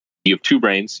You have two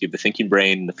brains. You have the thinking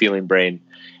brain and the feeling brain.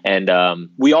 And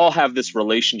we all have this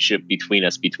relationship between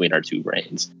our two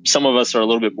brains. Some of us are a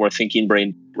little bit more thinking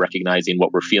brain, recognizing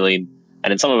what we're feeling. And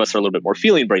then some of us are a little bit more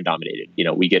feeling brain dominated.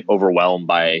 We get overwhelmed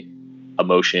by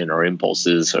emotion or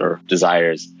impulses or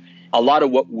desires. A lot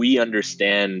of what we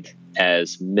understand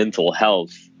as mental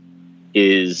health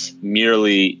is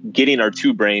merely getting our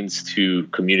two brains to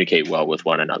communicate well with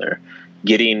one another,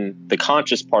 getting the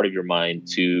conscious part of your mind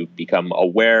to become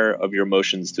aware of your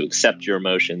emotions, to accept your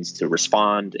emotions, to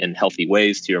respond in healthy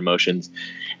ways to your emotions,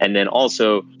 and then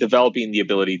also developing the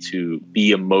ability to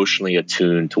be emotionally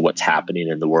attuned to what's happening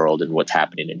in the world and what's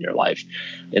happening in your life.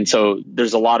 And so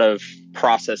there's a lot of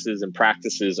processes and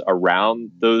practices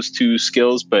around those two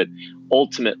skills, but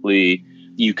ultimately,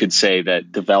 you could say that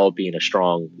developing a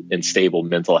strong and stable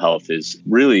mental health is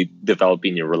really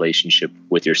developing your relationship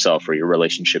with yourself, or your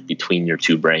relationship between your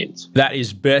two brains. That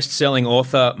is best-selling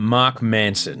author Mark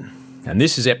Manson. And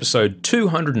this is episode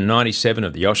 297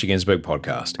 of the Osher Günsberg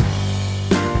podcast.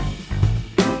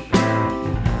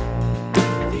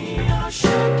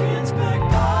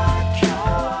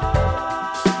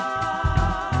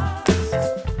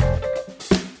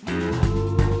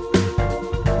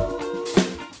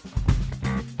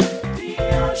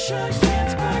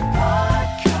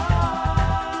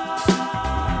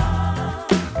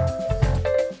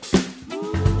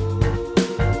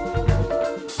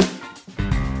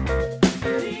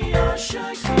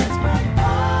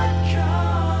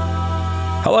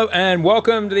 Hello and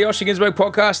welcome to the Osher Günsberg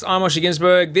podcast. I'm Osher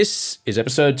Günsberg. This is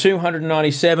episode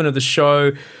 297 of the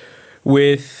show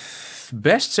with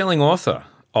best-selling author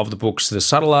of the books The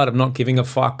Subtle Art of Not Giving a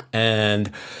Fuck and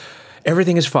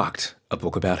Everything is Fucked, a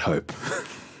book about hope.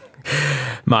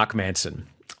 Mark Manson.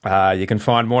 You can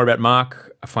find out more about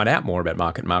Mark at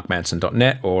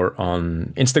markmanson.net or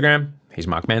on Instagram. He's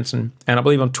Mark Manson. And I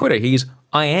believe on Twitter,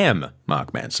 I am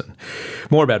Mark Manson.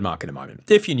 More about Mark in a moment.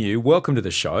 If you're new, welcome to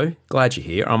the show. Glad you're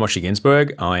here. I'm Osher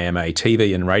Günsberg. I am a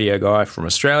TV and radio guy from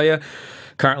Australia.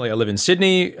 Currently, I live in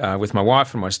Sydney with my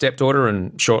wife and my stepdaughter,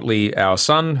 and shortly our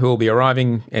son, who will be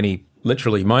arriving any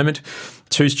literally moment.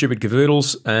 Two stupid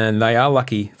cavoodles, and they are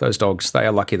lucky, those dogs, they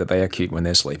are lucky that they are cute when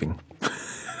they're sleeping.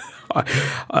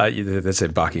 That's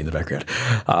them barking in the background.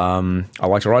 I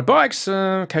like to ride bikes.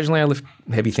 Occasionally I lift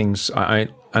heavy things. I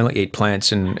only eat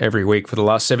plants, and every week for the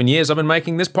last 7 years I've been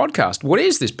making this podcast. What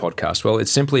is this podcast? Well,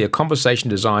 it's simply a conversation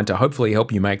designed to hopefully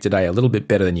help you make today a little bit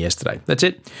better than yesterday. That's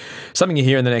it. Something you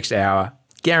hear in the next hour,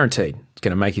 guaranteed, it's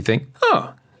going to make you think,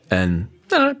 and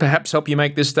perhaps help you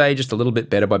make this day just a little bit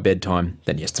better by bedtime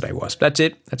than yesterday was. That's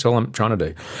it. That's all I'm trying to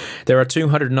do. There are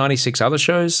 296 other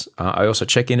shows. I also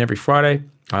check in every Friday.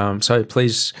 So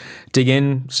please dig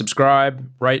in, subscribe,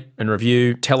 rate and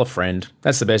review, tell a friend.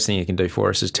 That's the best thing you can do for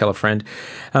us, is tell a friend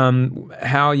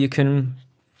how you can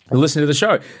listen to the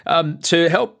show. To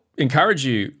help encourage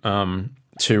you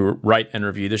to rate and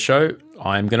review the show,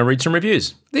 I'm going to read some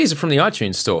reviews. These are from the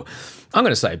iTunes store. I'm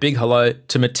going to say a big hello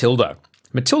to Matilda.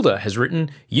 Matilda has written,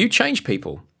 "You change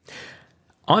people.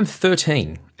 I'm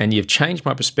 13 and you've changed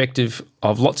my perspective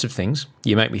of lots of things.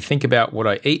 You make me think about what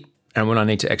I eat and when I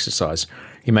need to exercise.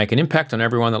 You make an impact on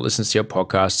everyone that listens to your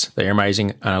podcasts. They're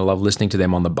amazing and I love listening to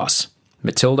them on the bus."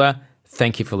 Matilda,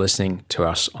 thank you for listening to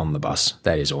us on the bus.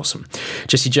 That is awesome.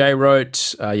 Jesse J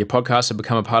wrote, "Your podcasts have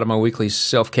become a part of my weekly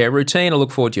self-care routine. I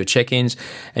look forward to your check-ins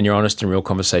and your honest and real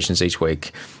conversations each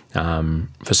week.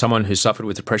 For someone who's suffered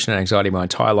with depression and anxiety my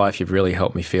entire life, you've really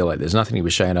helped me feel like there's nothing to be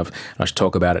ashamed of, and I should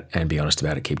talk about it and be honest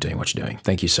about it. Keep doing what you're doing."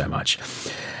 Thank you so much.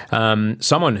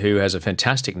 Someone who has a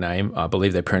fantastic name, I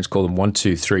believe their parents call them 1,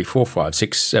 2, 3, 4, 5,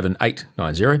 6, 7, 8,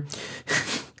 9, 0.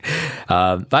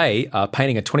 They are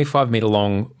painting a 25-metre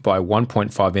long by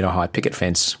 1.5-metre high picket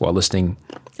fence while listening,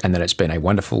 and that it's been a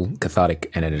wonderful,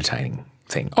 cathartic and entertaining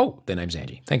thing. Oh, their name's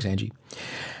Angie. Thanks, Angie.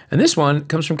 And this one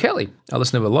comes from Kelly. "I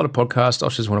listen to a lot of podcasts.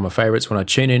 Osher's one of my favourites. When I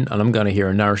tune in, and I'm going to hear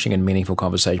a nourishing and meaningful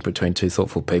conversation between two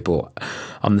thoughtful people.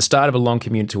 I'm the start of a long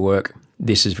commute to work.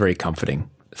 This is very comforting.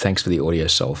 Thanks for the audio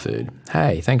soul food."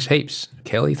 Hey, thanks heaps.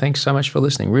 Kelly, thanks so much for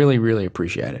listening. Really, really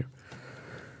appreciate it.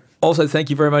 Also, thank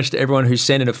you very much to everyone who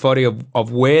sent in a photo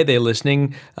of where they're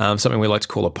listening, something we like to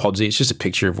call a podsy. It's just a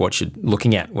picture of what you're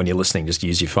looking at when you're listening. Just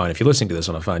use your phone. If you're listening to this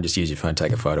on a phone, just use your phone,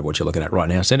 take a photo of what you're looking at right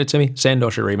now. Send it to me. Send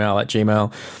Osher email at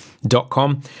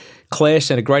gmail.com. Claire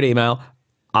sent a great email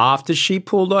after she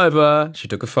pulled over. She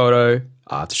took a photo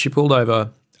after she pulled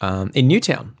over in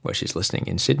Newtown, where she's listening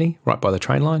in Sydney, right by the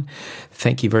train line.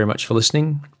 Thank you very much for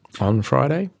listening on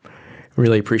Friday.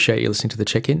 Really appreciate you listening to the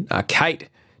check-in. Kate,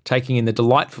 taking in the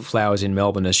delightful flowers in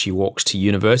Melbourne as she walks to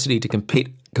university to compete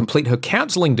complete her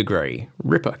counselling degree.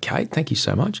 Ripper, Kate, thank you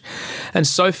so much. And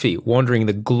Sophie, wandering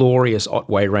the glorious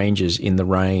Otway Ranges in the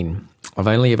rain. I've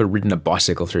only ever ridden a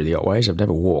bicycle through the Otways. I've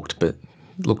never walked, but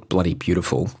it looked bloody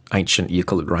beautiful. Ancient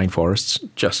eucalypt rainforests,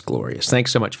 just glorious.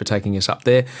 Thanks so much for taking us up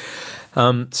there.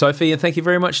 Sophie, and thank you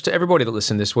very much to everybody that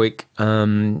listened this week. You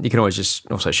can always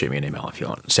just also shoot me an email if you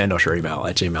want. Send us your email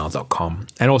at gmail.com.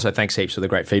 And also thanks heaps for the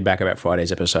great feedback about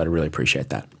Friday's episode. I really appreciate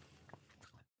that.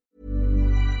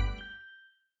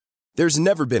 There's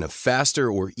never been a faster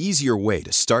or easier way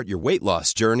to start your weight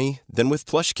loss journey than with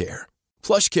PlushCare.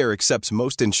 PlushCare accepts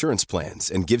most insurance plans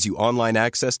and gives you online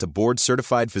access to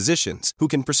board-certified physicians who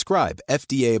can prescribe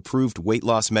FDA-approved weight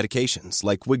loss medications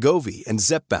like Wegovy and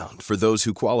Zepbound for those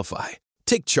who qualify.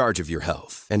 Take charge of your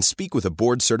health and speak with a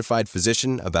board-certified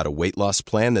physician about a weight loss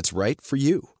plan that's right for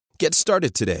you. Get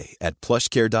started today at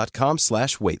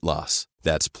plushcare.com/weight loss.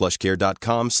 That's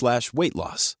plushcare.com/weight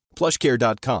loss.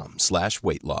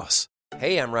 plushcare.com/weight loss.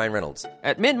 Hey, I'm Ryan Reynolds.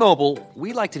 At Mint Mobile,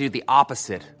 we like to do the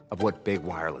opposite of what Big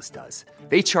Wireless does.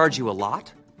 They charge you a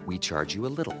lot, we charge you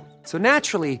a little. So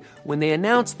naturally, when they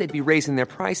announced they'd be raising their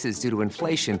prices due to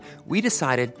inflation, we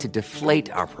decided to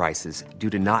deflate our prices due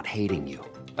to not hating you.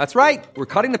 That's right. We're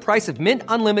cutting the price of Mint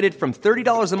Unlimited from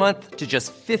 $30 a month to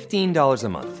just $15 a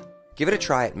month. Give it a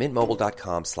try at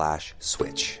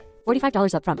mintmobile.com/switch.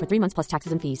 $45 up front for 3 months plus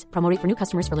taxes and fees. Promo rate for new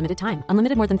customers for limited time.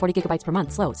 Unlimited more than 40 gigabytes per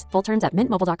month. Slows full terms at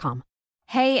mintmobile.com.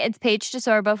 Hey, it's Paige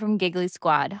DeSorbo from Giggly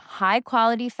Squad. High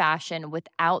quality fashion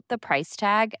without the price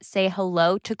tag. Say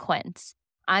hello to Quince.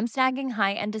 I'm snagging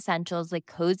high-end essentials like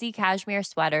cozy cashmere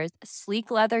sweaters,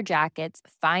 sleek leather jackets,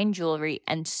 fine jewelry,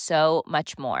 and so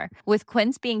much more. With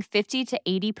Quince being 50 to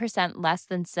 80% less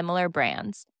than similar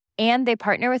brands. And they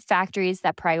partner with factories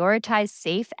that prioritize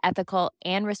safe, ethical,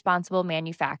 and responsible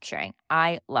manufacturing.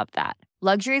 I love that.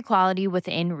 Luxury quality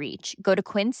within reach. Go to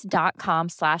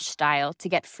quince.com/style to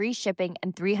get free shipping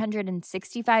and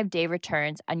 365-day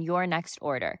returns on your next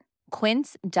order.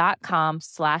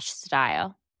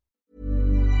 Quince.com/style.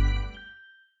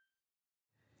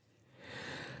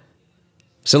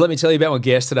 So let me tell you about my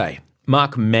guest today.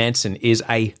 Mark Manson is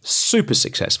a super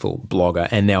successful blogger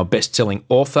and now best-selling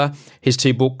author. His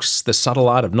 2 books, The Subtle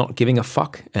Art of Not Giving a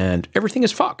Fuck and Everything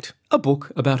is Fucked, a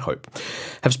book about hope,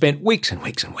 have spent weeks and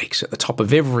weeks and weeks at the top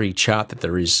of every chart that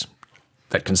there is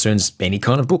that concerns any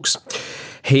kind of books.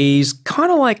 He's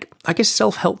kind of like, I guess,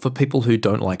 self-help for people who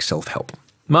don't like self-help.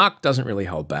 Mark doesn't really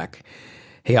hold back.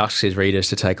 He asks his readers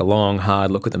to take a long,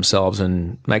 hard look at themselves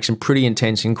and make some pretty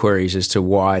intense inquiries as to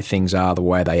why things are the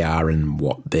way they are and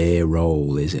what their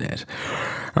role is in it.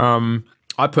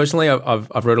 I personally,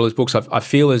 I've read all his books. I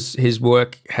feel his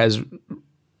work has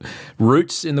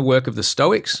roots in the work of the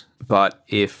Stoics, but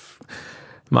if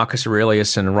Marcus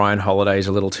Aurelius and Ryan Holiday is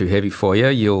a little too heavy for you,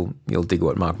 you'll dig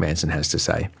what Mark Manson has to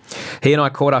say. He and I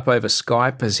caught up over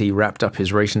Skype as he wrapped up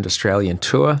his recent Australian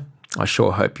tour. I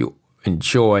sure hope you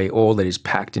enjoy all that is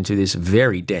packed into this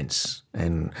very dense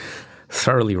and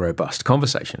thoroughly robust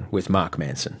conversation with Mark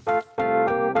Manson.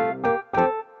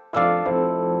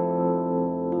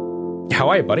 How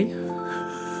are you, buddy?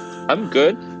 I'm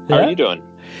good. How are you doing?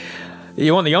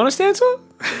 You want the honest answer?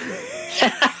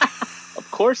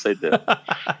 Of course I do.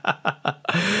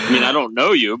 I mean, I don't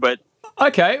know you, but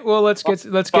okay. Well, let's get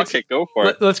go for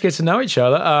it. Let's get to know each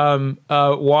other.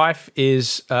 Wife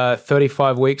is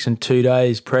 35 weeks and 2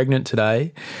 days pregnant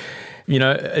today. You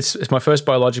know, it's my first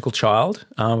biological child.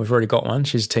 We've already got one.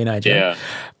 She's a teenager. Yeah.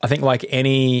 I think, like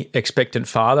any expectant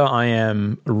father, I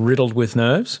am riddled with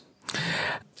nerves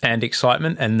and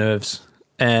excitement and nerves.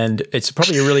 And it's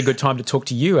probably a really good time to talk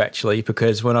to you, actually,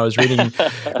 because when I was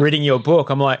reading your book,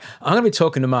 I'm like, I'm going to be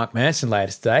talking to Mark Manson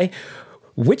later today.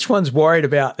 Which one's worried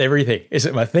about everything? Is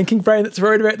it my thinking brain that's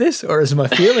worried about this, or is it my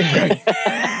feeling brain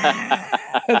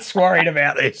that's worried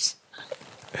about this?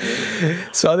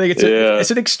 So I think it's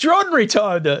an extraordinary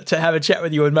time to have a chat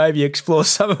with you and maybe explore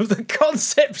some of the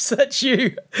concepts that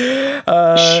you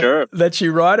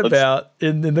write about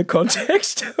in the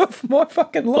context of my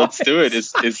fucking life. Let's do it.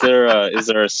 Is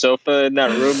there a sofa in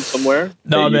that room somewhere?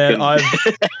 No, man.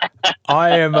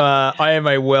 I am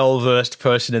a well-versed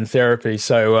person in therapy,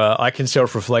 so I can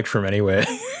self-reflect from anywhere.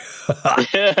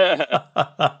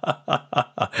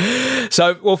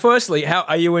 So, well, firstly, how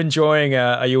are you enjoying?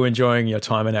 Are you enjoying your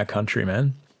time in our country,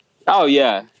 man? Oh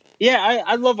yeah.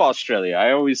 I love Australia.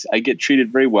 I get treated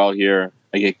very well here.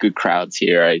 I get good crowds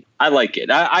here. I like it.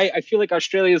 I feel like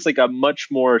Australia is like a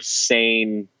much more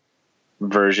sane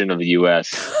version of the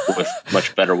U.S. with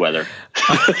much better weather.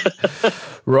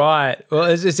 Right. Well,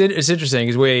 it's interesting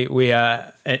because we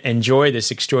enjoy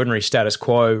this extraordinary status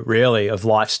quo, really, of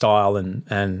lifestyle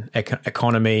and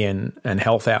economy and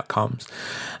health outcomes,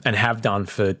 and have done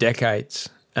for decades.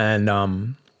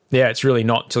 And it's really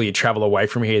not until you travel away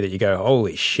from here that you go,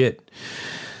 holy shit,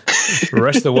 the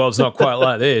rest of the world's not quite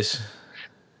like this.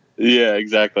 Yeah,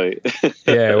 exactly.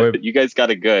 Yeah, you guys got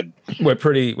it good. We're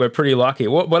pretty lucky.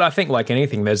 Well, I think like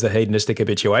anything, there's the hedonistic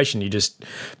habituation. You just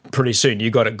pretty soon you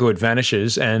got it good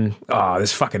vanishes, and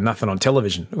there's fucking nothing on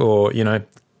television, or you know,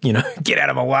 get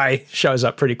out of my way shows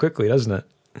up pretty quickly, doesn't it?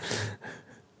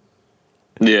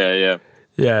 Yeah.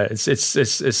 Yeah, it's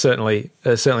certainly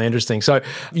interesting. So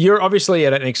you're obviously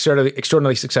an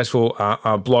extraordinarily successful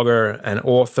blogger and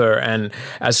author, and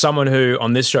as someone who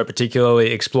on this show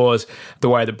particularly explores the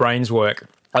way the brains work,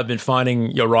 I've been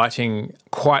finding your writing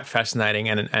quite fascinating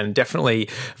and definitely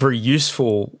a very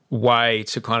useful way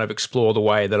to kind of explore the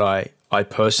way that I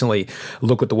personally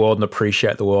look at the world and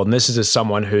appreciate the world. And this is as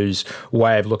someone whose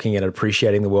way of looking at and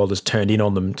appreciating the world has turned in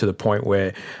on them to the point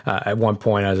where at one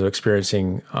point I was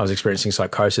experiencing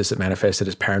psychosis that manifested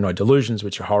as paranoid delusions,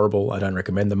 which are horrible. I don't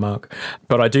recommend them, Mark.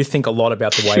 But I do think a lot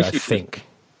about the way I think,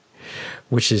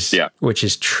 which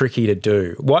is tricky to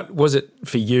do. What was it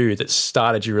for you that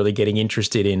started you really getting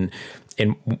interested in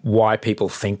why people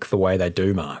think the way they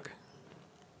do, Mark?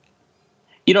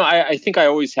 I think I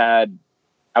always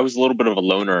I was a little bit of a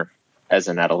loner as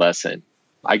an adolescent.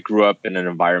 I grew up in an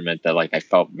environment that I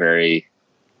felt very,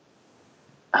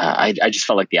 I just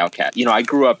felt like the outcast. I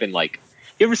grew up in you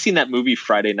ever seen that movie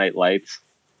Friday Night Lights?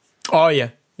 Oh yeah.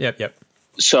 Yep.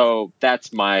 So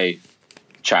that's my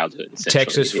childhood.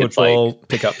 Texas football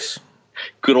pickups.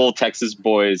 Good old Texas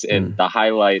boys. And the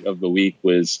highlight of the week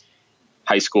was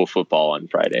high school football on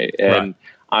Friday. And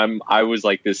I was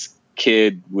like this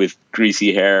kid with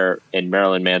greasy hair and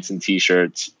Marilyn Manson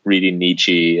t-shirts reading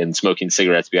Nietzsche and smoking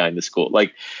cigarettes behind the school.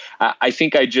 I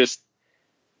think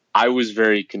I was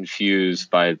very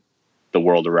confused by the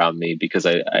world around me because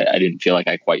I didn't feel like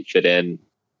I quite fit in.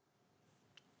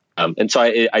 And so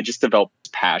I just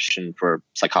developed passion for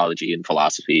psychology and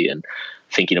philosophy and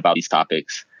thinking about these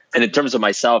topics. And in terms of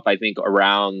myself, I think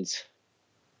around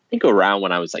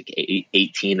when I was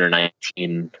 18 or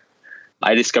 19,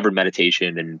 I discovered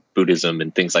meditation and Buddhism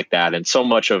and things like that. And so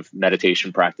much of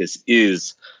meditation practice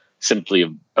is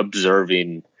simply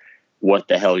observing what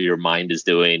the hell your mind is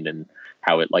doing and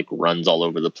how it runs all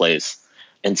over the place.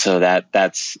 And so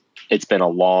it's been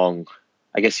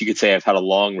I guess you could say I've had a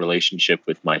long relationship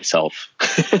with myself.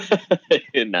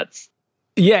 And that's.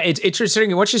 Yeah, it's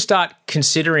interesting. Once you start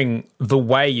considering the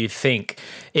way you think,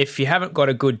 if you haven't got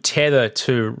a good tether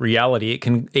to reality,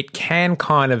 it can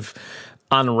kind of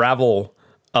unravel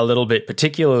a little bit,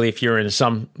 particularly if you're in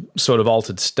some sort of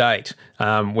altered state,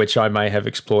 which I may have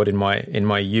explored in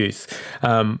my youth.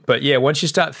 But yeah, once you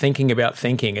start thinking about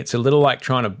thinking, it's a little like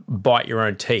trying to bite your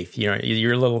own teeth.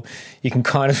 You can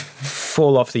kind of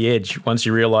fall off the edge once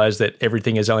you realize that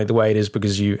everything is only the way it is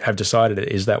because you have decided it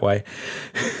is that way.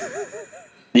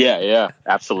 Yeah,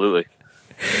 absolutely.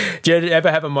 Did you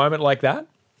ever have a moment like that?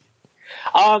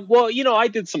 Well, I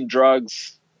did some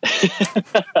drugs.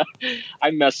 I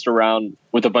messed around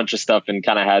with a bunch of stuff and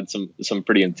kind of had some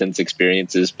pretty intense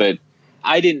experiences, but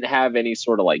I didn't have any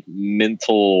sort of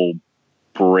mental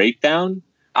breakdown.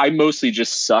 I mostly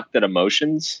just sucked at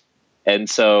emotions. And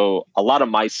so a lot of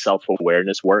my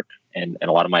self-awareness work and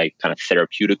a lot of my kind of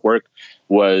therapeutic work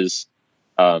was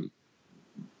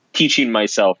teaching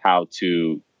myself how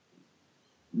to,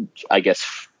 I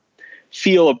guess,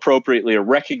 feel appropriately or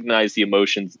recognize the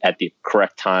emotions at the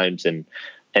correct times and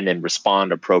then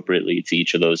respond appropriately to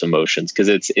each of those emotions. Cause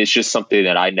it's just something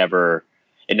that it never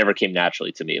came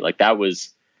naturally to me.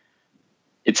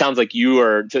 It sounds like you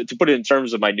are, to put it in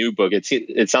terms of my new book,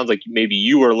 it sounds like maybe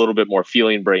you were a little bit more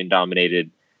feeling brain dominated,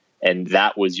 and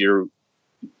that was your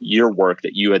work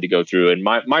that you had to go through. And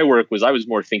my work was, I was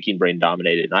more thinking brain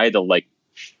dominated, and I had to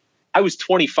I was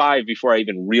 25 before I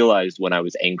even realized when I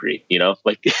was angry,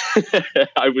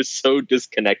 I was so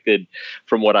disconnected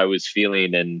from what I was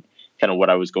feeling and kind of what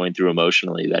I was going through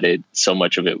emotionally that so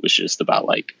much of it was just about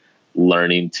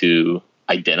learning to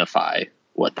identify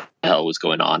what the hell was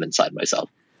going on inside myself.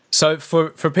 So for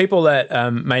people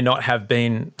that may not have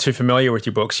been too familiar with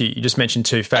your books, you just mentioned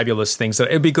two fabulous things that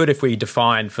it would be good if we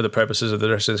defined for the purposes of the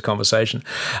rest of this conversation.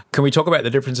 Can we talk about the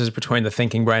differences between the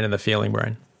thinking brain and the feeling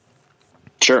brain?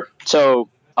 Sure. So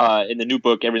in the new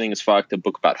book, Everything is Fucked, a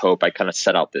book about hope, I kind of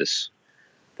set out this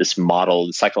model,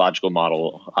 the psychological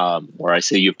model, where I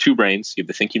say you have two brains. You have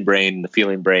the thinking brain and the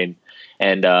feeling brain.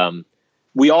 And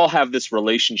we all have this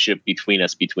relationship between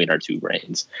our two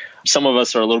brains. Some of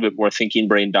us are a little bit more thinking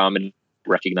brain dominant,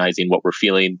 recognizing what we're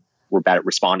feeling. We're bad at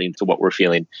responding to what we're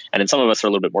feeling. And then some of us are a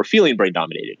little bit more feeling brain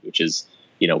dominated, which is,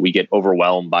 we get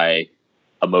overwhelmed by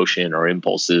emotion or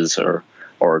impulses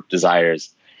or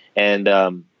desires. And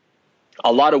a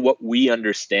lot of what we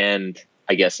understand,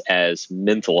 I guess, as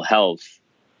mental health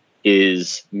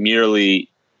is merely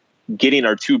getting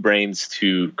our two brains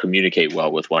to communicate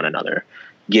well with one another,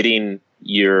 getting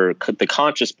the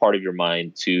conscious part of your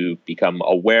mind to become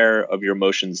aware of your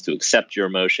emotions, to accept your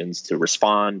emotions, to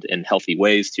respond in healthy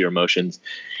ways to your emotions,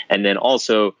 and then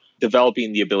also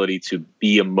developing the ability to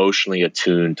be emotionally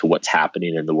attuned to what's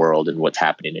happening in the world and what's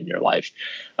happening in your life.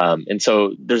 And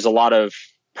so there's a lot of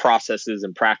processes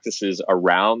and practices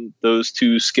around those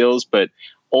two skills, but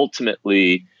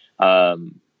ultimately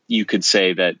you could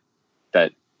say that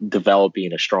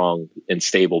developing a strong and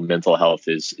stable mental health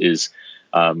is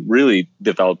really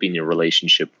developing your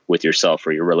relationship with yourself,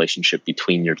 or your relationship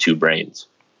between your two brains.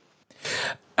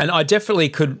 And I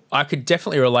could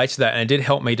definitely relate to that, and it did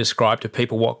help me describe to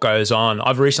people what goes on.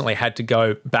 I've recently had to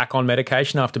go back on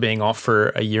medication after being off for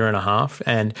a year and a half,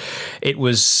 and it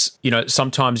was,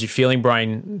 sometimes your feeling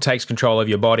brain takes control of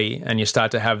your body, and you start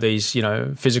to have these,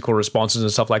 physical responses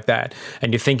and stuff like that,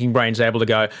 and your thinking brain's able to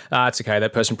go, it's okay,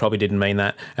 that person probably didn't mean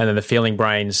that, and then the feeling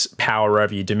brain's power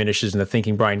over you diminishes, and the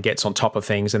thinking brain gets on top of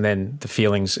things, and then the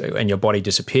feelings and your body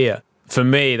disappear. For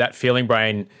me, that feeling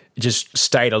brain just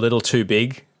stayed a little too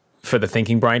big for the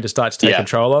thinking brain to start to take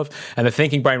control of. And the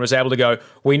thinking brain was able to go,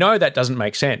 we know that doesn't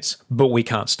make sense, but we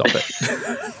can't stop it.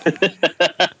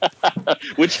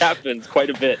 Which happens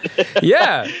quite a bit.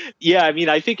 Yeah. Yeah, I mean,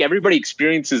 I think everybody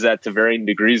experiences that to varying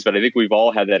degrees, but I think we've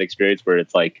all had that experience where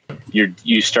it's like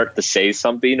you start to say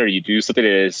something or you do something,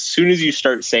 and as soon as you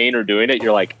start saying or doing it,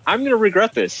 you're like, I'm going to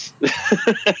regret this.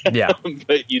 Yeah.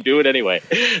 But you do it anyway.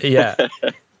 Yeah.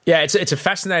 Yeah, it's a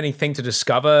fascinating thing to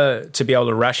discover, to be able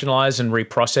to rationalize and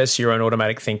reprocess your own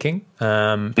automatic thinking,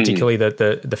 particularly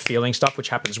the feeling stuff, which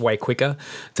happens way quicker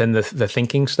than the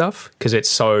thinking stuff, because it's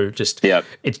so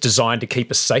it's designed to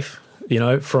keep us safe,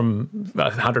 from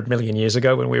 100 million years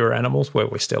ago when we were animals, where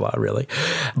we still are really.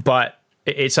 But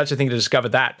it's such a thing to discover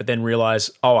that, but then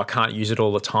realize, I can't use it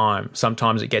all the time.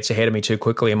 Sometimes it gets ahead of me too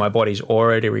quickly and my body's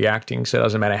already reacting, so it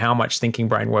doesn't matter how much thinking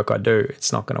brain work I do,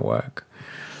 it's not going to work.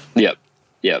 Yep.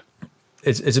 Yep.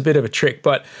 It's a bit of a trick,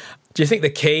 but do you think the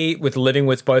key with living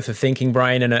with both a thinking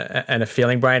brain and a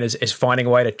feeling brain is finding a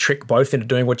way to trick both into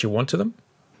doing what you want to them?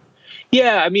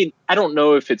 Yeah, I mean, I don't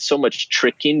know if it's so much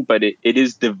tricking, but it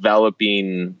is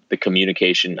developing the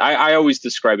communication. I always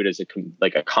describe it as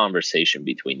a conversation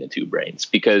between the two brains,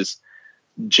 because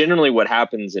generally what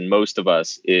happens in most of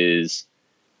us is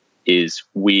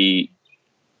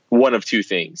one of two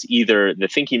things. Either the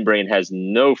thinking brain has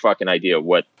no fucking idea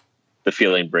what the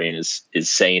feeling brain is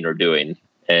saying or doing,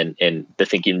 and the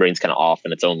thinking brain's kind of off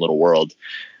in its own little world.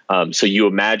 So you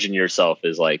imagine yourself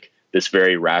as like this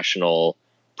very rational,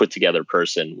 put together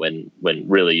person when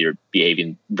really you're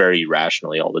behaving very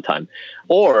rationally all the time.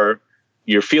 Or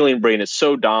your feeling brain is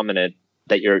so dominant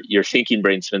that your thinking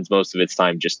brain spends most of its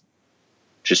time just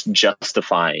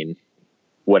justifying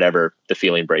whatever the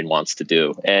feeling brain wants to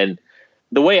do. And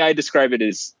the way I describe it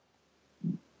is,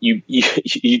 you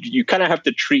kind of have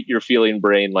to treat your feeling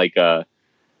brain like a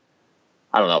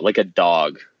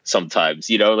dog sometimes,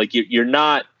 like you're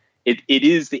not, it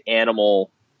is the animal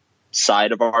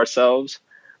side of ourselves.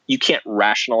 You can't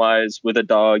rationalize with a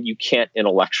dog. You can't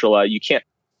intellectualize. You can't,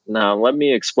 now let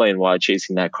me explain why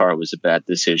chasing that car was a bad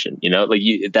decision.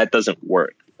 That doesn't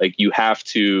work. Like, you have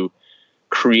to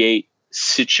create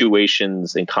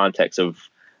situations and context of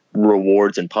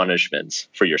rewards and punishments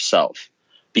for yourself,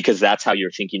 because that's how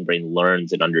your thinking brain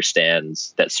learns and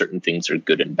understands that certain things are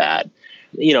good and bad,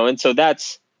 and so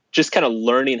that's just kind of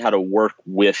learning how to work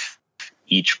with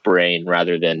each brain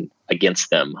rather than against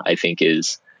them, I think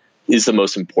is the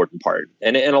most important part.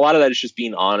 And a lot of that is just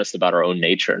being honest about our own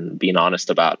nature and being honest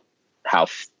about how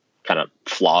kind of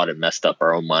flawed and messed up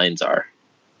our own minds are.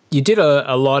 You did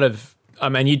a lot of,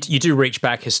 you do reach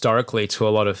back historically to a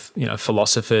lot of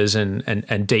philosophers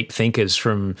and deep thinkers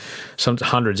from some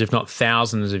hundreds, if not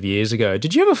thousands of years ago.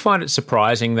 Did you ever find it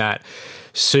surprising that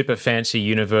super fancy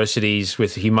universities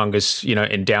with humongous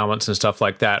endowments and stuff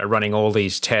like that are running all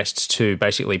these tests to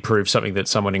basically prove something that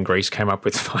someone in Greece came up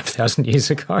with 5,000 years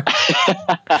ago?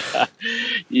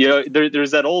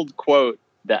 There's that old quote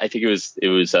that I think it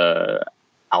was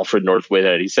Alfred North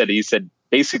Whitehead. He said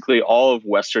basically all of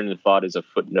Western thought is a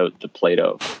footnote to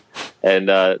Plato. And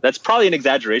that's probably an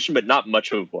exaggeration, but not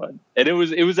much of one. And it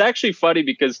was actually funny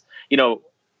because,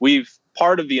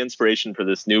 part of the inspiration for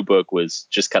this new book was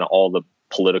just kind of all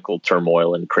political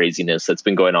turmoil and craziness that's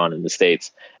been going on in the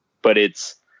States. But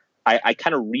I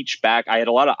kind of reached back. I had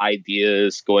a lot of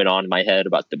ideas going on in my head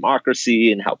about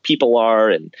democracy and how people are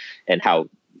and how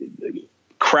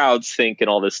crowds think and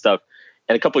all this stuff.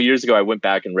 And a couple of years ago, I went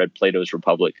back and read Plato's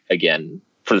Republic again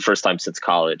for the first time since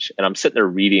college. And I'm sitting there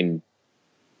reading,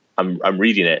 I'm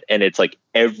reading it, and it's like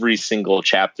every single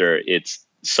chapter, it's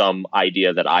some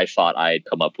idea that I thought I had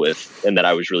come up with and that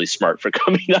I was really smart for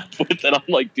coming up with. And I'm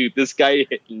like, dude, this guy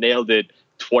nailed it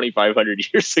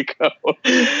 2,500 years ago.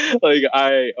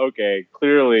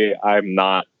 Clearly I'm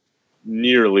not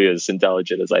nearly as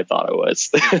intelligent as I thought I was.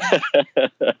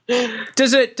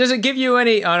 Does it give you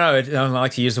any, I know I don't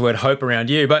like to use the word hope around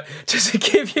you, but does it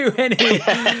give you any,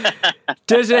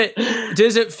 does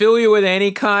it fill you with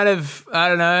any kind of, I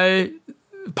don't know,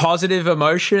 positive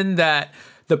emotion that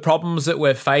the problems that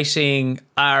we're facing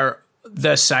are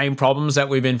the same problems that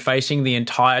we've been facing the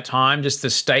entire time? Just the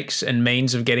stakes and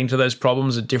means of getting to those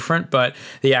problems are different, but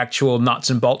the actual nuts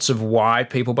and bolts of why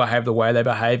people behave the way they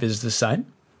behave is the same?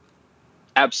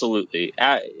 Absolutely.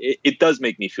 It does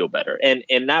make me feel better.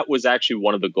 And that was actually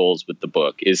one of the goals with the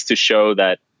book, is to show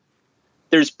that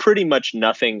there's pretty much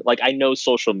nothing. Like, I know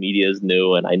social media is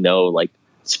new, and I know like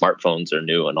smartphones are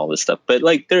new and all this stuff, but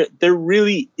like there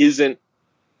really isn't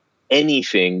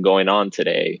anything going on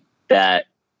today that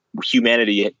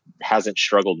humanity hasn't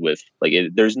struggled with. Like,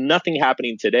 there's nothing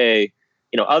happening today,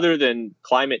 other than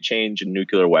climate change and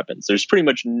nuclear weapons. There's pretty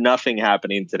much nothing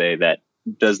happening today that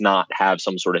does not have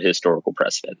some sort of historical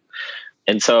precedent.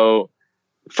 And so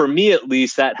for me, at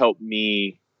least, that helped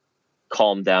me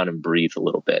calm down and breathe a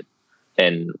little bit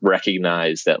and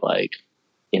recognize that, like,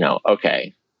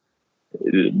 okay,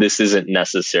 this isn't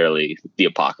necessarily the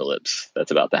apocalypse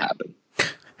that's about to happen.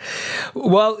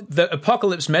 Well, the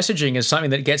apocalypse messaging is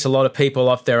something that gets a lot of people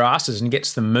off their asses and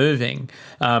gets them moving,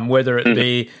 whether it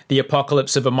be the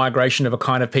apocalypse of a migration of a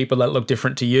kind of people that look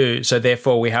different to you. So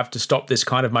therefore, we have to stop this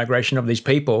kind of migration of these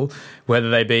people, whether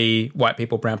they be white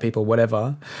people, brown people,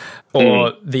 whatever,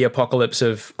 or the apocalypse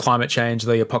of climate change,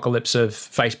 the apocalypse of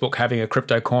Facebook having a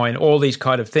crypto coin, all these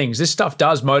kind of things. This stuff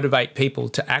does motivate people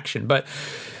to action, but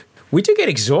we do get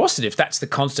exhausted if that's the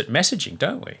constant messaging,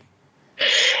 don't we?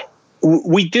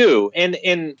 We do.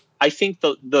 And I think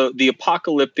the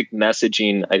apocalyptic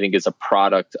messaging, I think, is a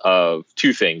product of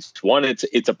two things. One,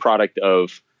 it's a product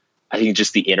of, I think,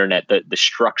 just the internet, the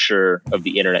structure of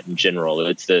the internet in general.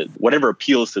 It's whatever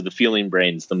appeals to the feeling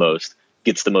brains the most,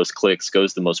 gets the most clicks,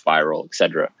 goes the most viral,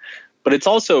 etc. But it's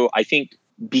also, I think,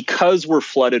 because we're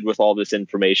flooded with all this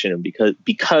information, and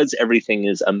because everything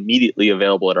is immediately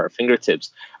available at our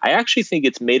fingertips, I actually think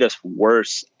it's made us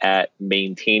worse at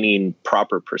maintaining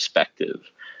proper perspective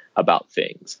about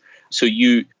things. So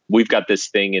we've got this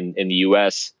thing in the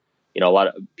US, a lot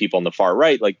of people on the far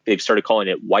right, like, they've started calling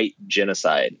it white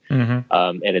genocide. And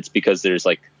it's because there's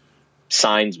like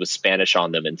signs with Spanish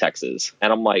on them in Texas.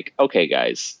 And I'm like, okay,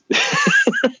 guys,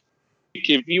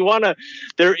 if you want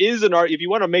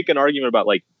to make an argument about,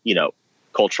 like,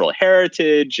 cultural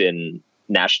heritage and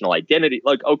national identity,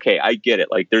 like, okay, I get it.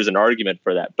 Like, there's an argument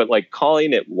for that, but like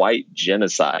calling it white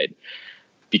genocide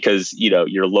because,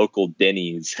 your local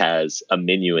Denny's has a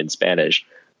menu in Spanish,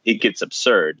 it gets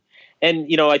absurd. And,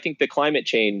 I think the climate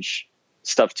change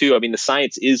stuff too, I mean, the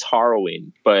science is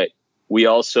harrowing, but we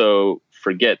also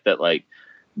forget that, like,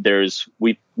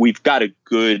 we've got a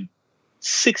good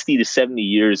 60 to 70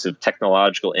 years of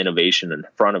technological innovation in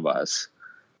front of us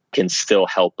can still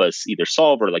help us either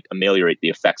solve or like ameliorate the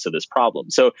effects of this problem.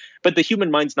 So, but the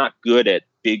human mind's not good at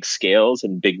big scales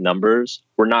and big numbers.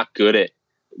 We're not good at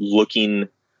looking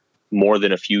more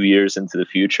than a few years into the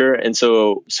future. And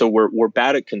so we're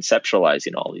bad at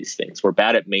conceptualizing all these things. We're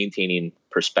bad at maintaining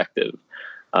perspective.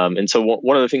 And so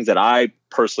one of the things that I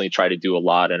personally try to do a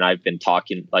lot, and I've been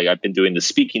doing the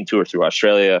speaking tour through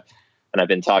Australia, and I've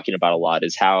been talking about a lot,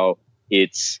 is how I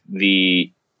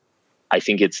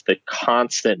think it's the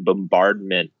constant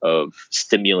bombardment of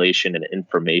stimulation and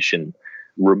information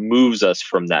removes us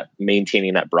from that,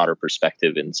 maintaining that broader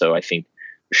perspective. And so I think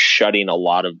shutting a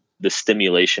lot of the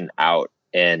stimulation out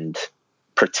and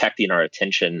protecting our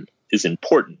attention is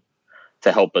important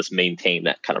to help us maintain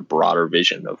that kind of broader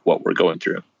vision of what we're going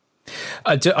through.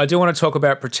 I do want to talk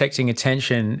about protecting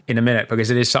attention in a minute,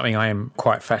 because it is something I am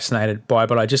quite fascinated by.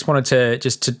 But I just wanted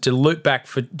to loop back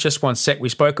for just one sec. We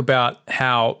spoke about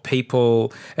how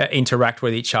people interact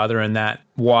with each other, and that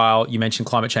while you mentioned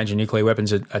climate change and nuclear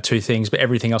weapons are two things, but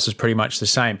everything else is pretty much the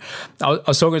same. I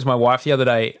was talking to my wife the other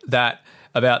day that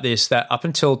about this, that up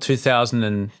until 2000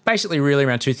 and basically really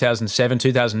around 2007,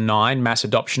 2009, mass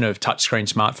adoption of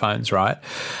touchscreen smartphones, right?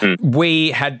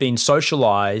 We had been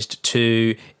socialized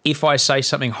to, if I say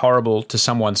something horrible to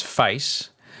someone's face,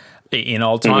 in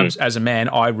old times, as a man,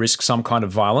 I risk some kind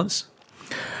of violence,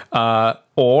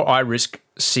 or I risk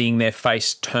seeing their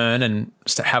face turn and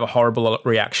have a horrible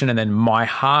reaction, and then my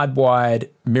hardwired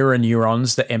mirror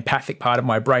neurons, the empathic part of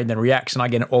my brain, then reacts, and I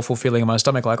get an awful feeling in my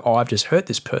stomach like, oh, I've just hurt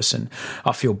this person.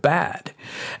 I feel bad.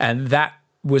 And that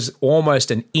was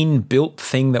almost an inbuilt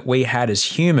thing that we had as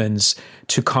humans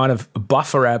to kind of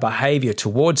buffer our behavior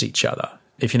towards each other,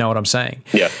 if you know what I'm saying.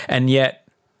 Yeah. And yet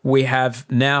we have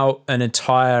now an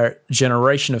entire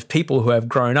generation of people who have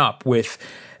grown up with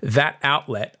that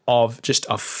outlet of just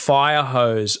a fire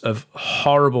hose of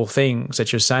horrible things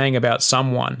that you're saying about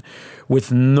someone with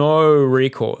no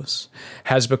recourse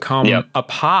has become a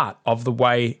part of the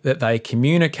way that they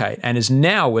communicate, and is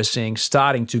now, we're seeing,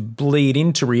 starting to bleed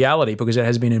into reality because it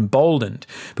has been emboldened.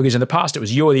 Because in the past it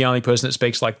was, you're the only person that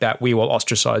speaks like that, we will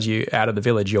ostracize you out of the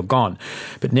village, you're gone.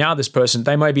 But now this person,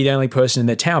 they may be the only person in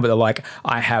their town, but they're like,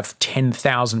 I have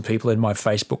 10,000 people in my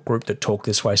Facebook group that talk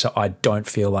this way, so I don't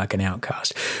feel like an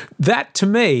outcast. That to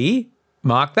me,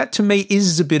 Mark,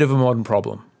 is a bit of a modern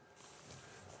problem.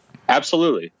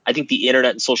 Absolutely. I think the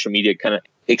internet and social media kind of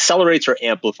accelerates or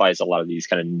amplifies a lot of these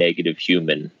kind of negative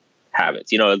human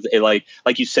habits. You know, like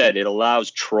you said, it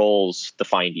allows trolls to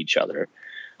find each other.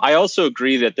 I also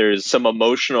agree that there's some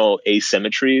emotional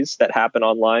asymmetries that happen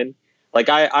online. Like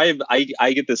I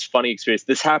get this funny experience.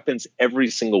 This happens every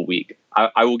single week.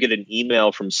 I will get an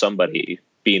email from somebody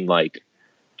being like,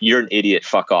 "You're an idiot,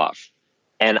 fuck off."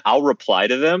 And I'll reply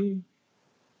to them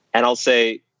and I'll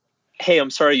say, "Hey,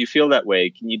 I'm sorry you feel that way.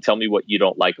 Can you tell me what you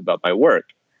don't like about my work?"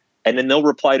 And then they'll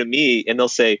reply to me and they'll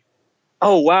say,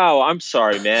 "Oh, wow, I'm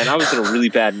sorry, man. I was in a really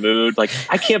bad mood. Like,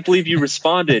 I can't believe you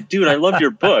responded. Dude, I love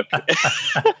your book."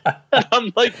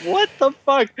 I'm like, what the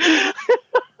fuck?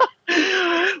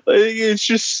 It's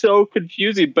just so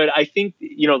confusing. But I think,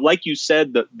 you know, like you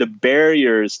said, the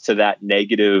barriers to that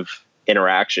negative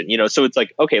interaction, you know, so it's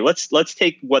like, okay, let's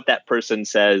take what that person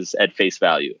says at face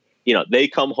value. You know, they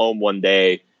come home one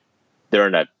day, they're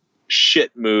in a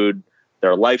shit mood.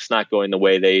 Their life's not going the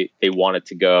way they want it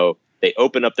to go. They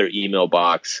open up their email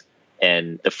box,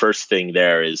 and the first thing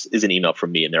there is an email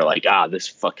from me, and they're like, this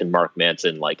fucking Mark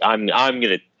Manson, like I'm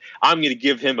gonna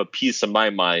give him a piece of my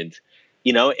mind,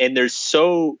 you know. And it's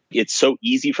so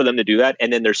easy for them to do that,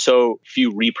 and then there's so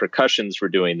few repercussions for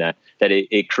doing that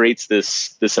it creates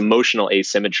this emotional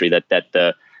asymmetry that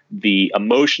the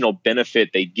emotional benefit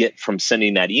they get from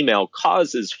sending that email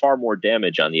causes far more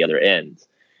damage on the other end.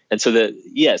 And so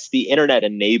the internet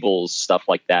enables stuff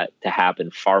like that to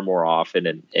happen far more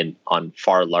often and on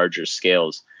far larger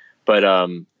scales. But,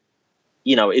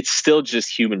 you know, it's still just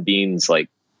human beings like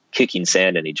kicking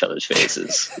sand in each other's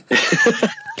faces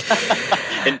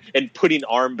and putting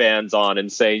armbands on and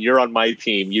saying, "You're on my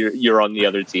team, you're on the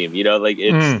other team." You know, like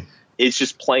it's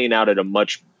just playing out at a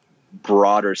much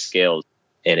broader scale,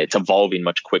 and it's evolving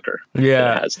much quicker than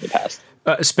it has in the past.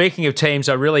 Speaking of teams,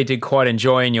 I really did quite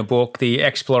enjoy in your book the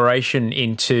exploration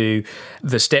into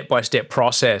the step-by-step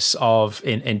process of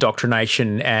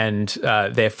indoctrination and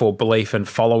therefore belief and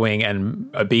following and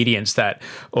obedience that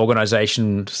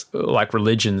organizations like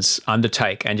religions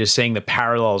undertake, and just seeing the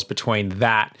parallels between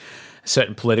that,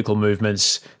 certain political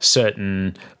movements,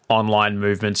 certain online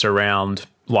movements around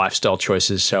lifestyle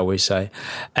choices, shall we say,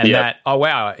 and that, oh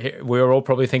wow, we were all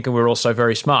probably thinking we were all so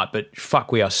very smart, but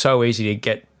fuck, we are so easy to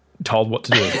get told what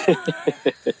to do.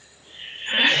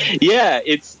 Yeah,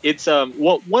 it's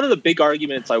one of the big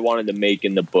arguments I wanted to make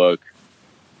in the book.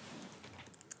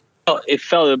 It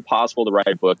felt impossible to write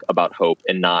a book about hope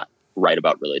and not write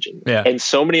about religion. Yeah. And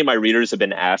so many of my readers have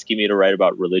been asking me to write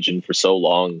about religion for so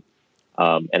long,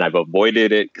 and I've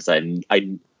avoided it because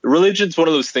religion's one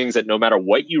of those things that no matter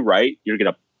what you write, you're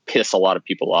gonna piss a lot of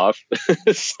people off.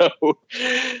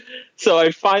 So I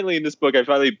finally, in this book,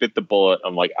 bit the bullet.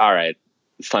 I'm like, all right,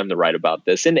 it's time to write about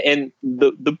this. And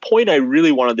the point I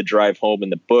really wanted to drive home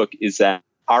in the book is that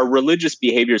our religious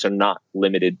behaviors are not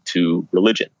limited to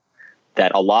religion.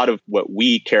 That a lot of what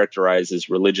we characterize as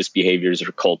religious behaviors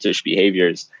or cultish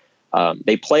behaviors,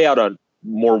 they play out on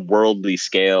more worldly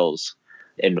scales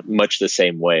in much the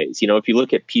same ways. You know, if you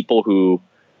look at people who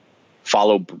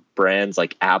follow brands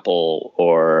like Apple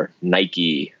or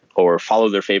Nike or follow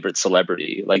their favorite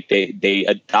celebrity, like they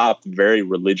adopt very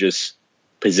religious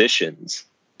positions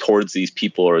towards these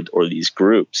people or these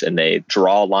groups, and they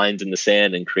draw lines in the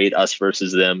sand and create us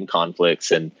versus them conflicts,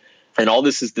 and all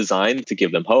this is designed to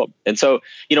give them hope. And so,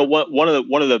 you know, one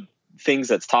of the things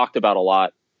that's talked about a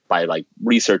lot by like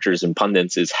researchers and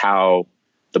pundits is how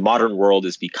the modern world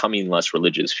is becoming less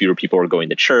religious. Fewer people are going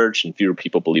to church and fewer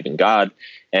people believe in God.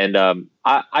 And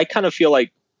I kind of feel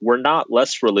like we're not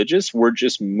less religious. We're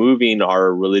just moving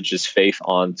our religious faith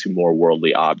onto more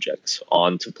worldly objects,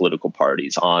 onto political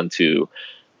parties, onto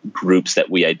groups that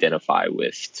we identify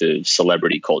with, to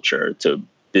celebrity culture, to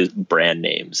brand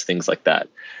names, things like that.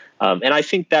 And I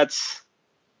think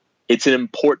it's an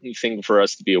important thing for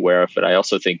us to be aware of. But I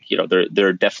also think, there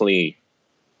are definitely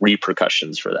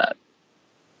repercussions for that.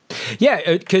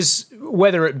 Yeah, because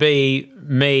whether it be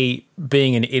me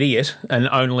being an idiot and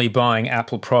only buying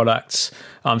Apple products,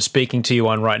 I'm speaking to you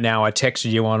on right now. I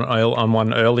texted you on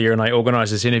one earlier, and I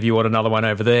organised this interview on another one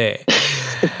over there.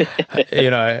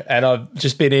 And I've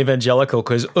just been evangelical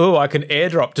because, I can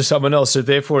airdrop to someone else, so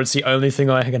therefore it's the only thing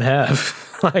I can have.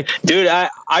 Dude,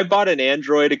 I bought an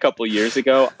Android a couple years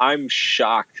ago. I'm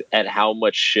shocked at how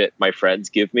much shit my friends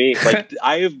give me. Like,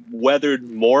 I have weathered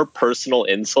more personal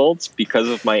insults because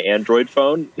of my Android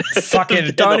phone.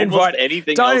 Fucking don't invite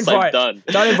anything else I've done.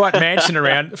 Don't invite Manson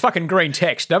around. Fucking green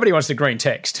text. Nobody wants the green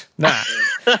text. Nah.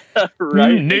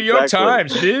 Right. New York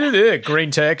Times.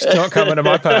 Green text. Not coming to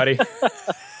my party.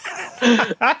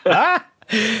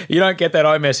 You don't get that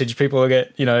iMessage. People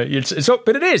get,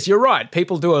 but it is. You're right.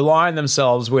 People do align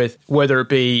themselves with whether it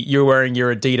be you're wearing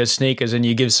your Adidas sneakers and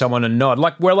you give someone a nod.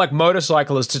 Like we're like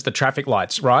motorcyclists at the traffic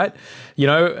lights, right? You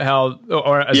know how,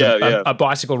 or as a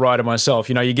bicycle rider myself,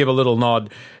 you give a little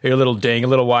nod, a little ding, a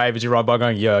little wave as you ride by,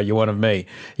 going, "Yeah, you're one of me."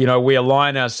 We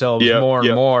align ourselves more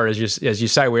and more, as you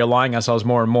say, we align ourselves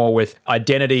more and more with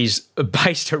identities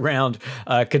based around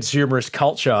consumerist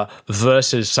culture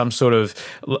versus some sort of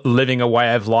living a way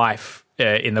of life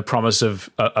in the promise of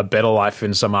a better life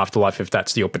in some afterlife, if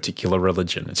that's your particular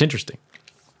religion. It's interesting.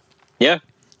 Yeah,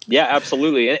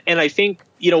 absolutely. And I think,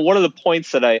 one of the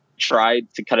points that I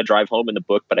tried to kind of drive home in the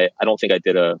book, but I don't think I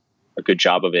did a good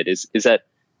job of it, is that,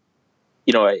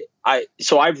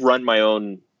 so I've run my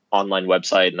own online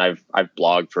website and I've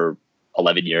blogged for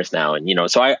 11 years now. And,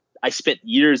 so I spent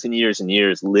years and years and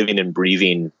years living and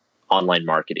breathing online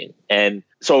marketing. And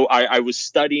so I was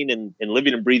studying and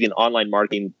living and breathing online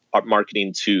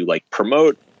marketing to like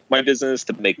promote my business,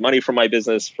 to make money from my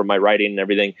business, from my writing and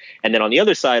everything. And then on the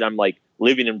other side, I'm like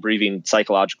living and breathing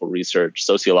psychological research,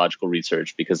 sociological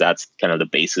research, because that's kind of the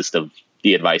basis of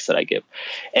the advice that I give.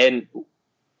 And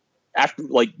after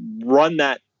like run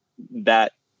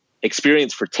that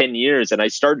experience for 10 years, and I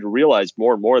started to realize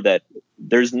more and more that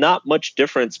there's not much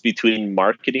difference between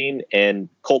marketing and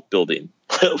cult building.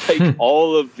 Like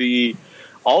all of the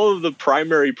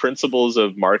primary principles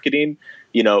of marketing,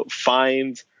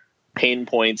 find pain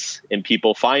points in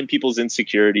people, find people's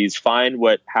insecurities, find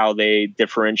how they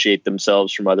differentiate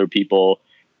themselves from other people,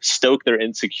 stoke their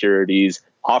insecurities,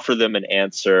 offer them an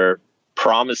answer,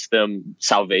 promise them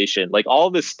salvation, like all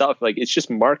this stuff. Like it's just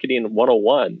marketing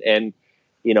 101. And,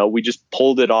 we just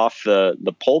pulled it off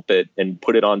the pulpit and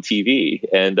put it on TV.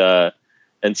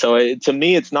 And so to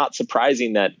me, it's not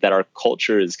surprising that our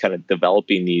culture is kind of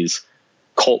developing these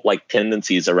cult-like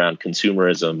tendencies around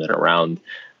consumerism and around,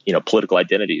 political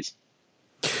identities.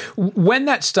 When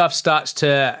that stuff starts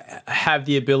to have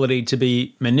the ability to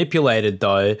be manipulated,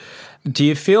 though, do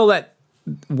you feel that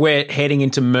we're heading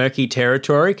into murky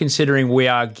territory, considering we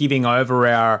are giving over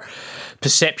our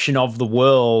perception of the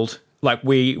world? Like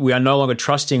we are no longer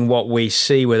trusting what we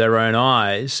see with our own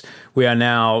eyes. We are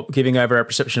now giving over our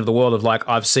perception of the world of like,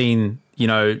 I've seen,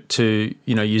 to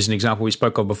use an example we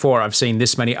spoke of before, I've seen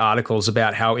this many articles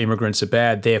about how immigrants are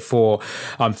bad. Therefore,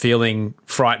 I'm feeling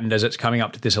frightened as it's coming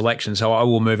up to this election. So I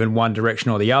will move in one direction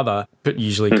or the other, but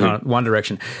usually kind of one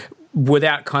direction,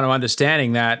 without kind of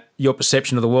understanding that your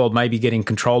perception of the world may be getting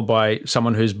controlled by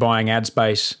someone who's buying ad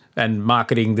space and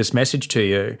marketing this message to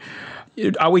you.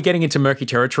 Are we getting into murky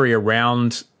territory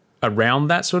around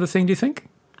that sort of thing, do you think?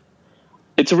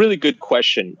 It's a really good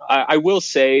question. I will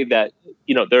say that,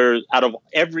 out of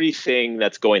everything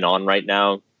that's going on right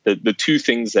now, the two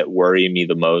things that worry me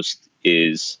the most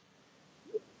is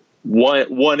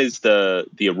one is the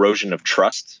erosion of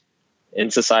trust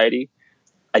in society.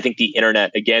 I think the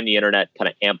internet kind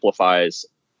of amplifies.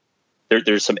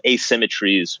 There's some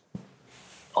asymmetries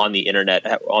on the internet,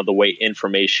 on the way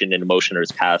information and emotion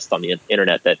is passed on the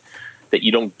internet that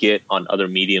you don't get on other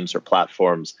mediums or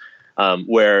platforms,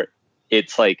 where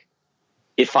it's like,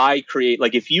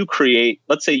 if you create,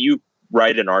 let's say you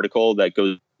write an article that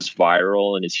goes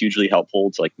viral and is hugely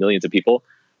helpful to like millions of people,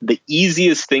 the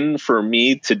easiest thing for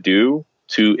me to do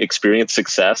to experience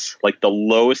success, like the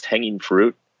lowest hanging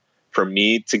fruit for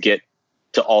me to get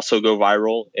to also go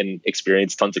viral and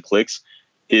experience tons of clicks,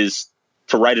 is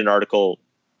to write an article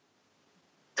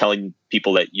telling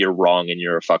people that you're wrong and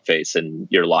you're a fuckface and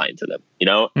you're lying to them,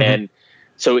 And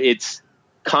so it's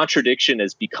contradiction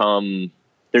has become,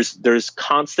 there's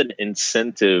constant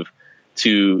incentive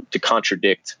to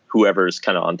contradict whoever's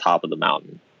kind of on top of the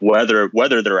mountain, whether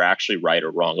they're actually right or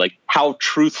wrong. Like how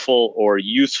truthful or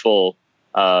useful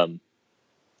the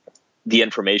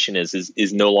information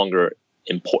is no longer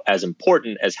as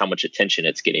important as how much attention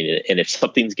it's getting. And if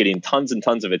something's getting tons and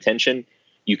tons of attention,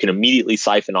 you can immediately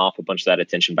siphon off a bunch of that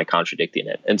attention by contradicting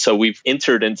it. And so we've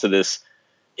entered into this,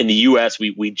 in the US,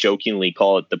 we jokingly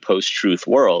call it the post-truth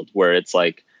world, where it's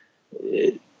like,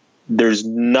 there's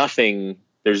nothing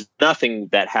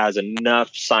that has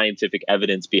enough scientific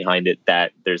evidence behind it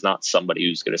that there's not somebody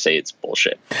who's going to say it's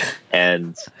bullshit.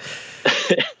 And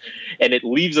and it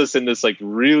leaves us in this like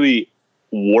really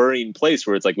worrying place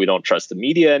where it's like, we don't trust the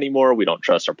media anymore. We don't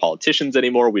trust our politicians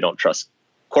anymore. We don't trust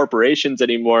corporations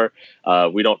anymore.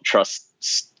 We don't trust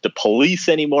the police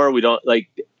anymore. We don't, like,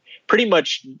 pretty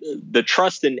much the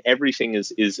trust in everything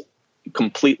is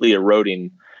completely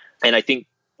eroding. And I think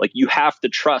like you have to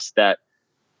trust that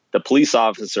the police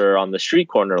officer on the street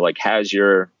corner like has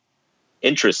your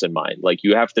interests in mind. Like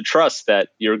you have to trust that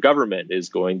your government is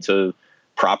going to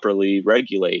properly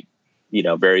regulate,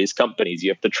 various companies.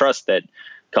 You have to trust that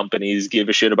companies give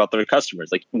a shit about their customers.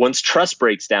 Like once trust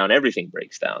breaks down, everything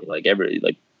breaks down. Like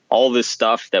all this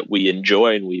stuff that we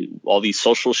enjoy and all these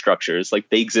social structures, like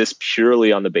they exist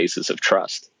purely on the basis of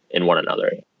trust in one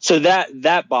another. So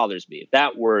that bothers me.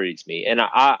 That worries me. And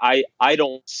I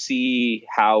don't see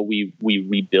how we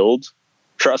rebuild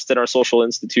trust in our social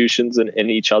institutions and in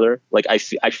each other. Like I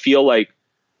feel like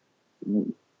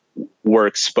we're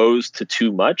exposed to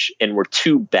too much and we're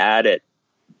too bad at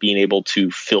being able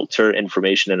to filter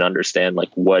information and understand like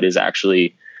what is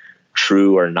actually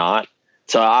true or not.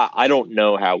 So I don't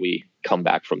know how we come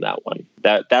back from that one.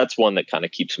 That's one that kind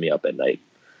of keeps me up at night.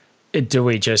 Do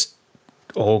we just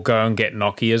all go and get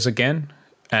Nokias again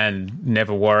and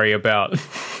never worry about,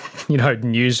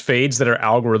 news feeds that are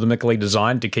algorithmically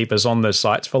designed to keep us on the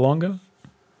sites for longer?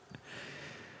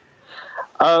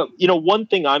 One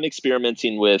thing I'm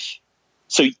experimenting with.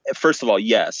 So first of all,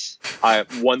 yes, I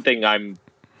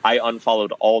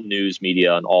unfollowed all news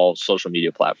media on all social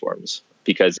media platforms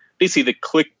because basically the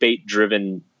clickbait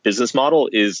driven business model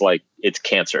is like, it's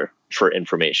cancer for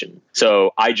information.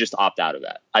 So I just opt out of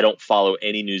that. I don't follow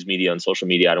any news media on social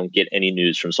media. I don't get any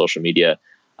news from social media.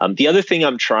 The other thing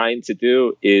I'm trying to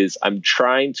do is I'm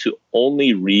trying to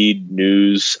only read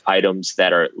news items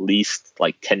that are at least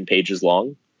like 10 pages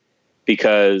long,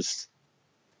 because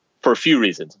for a few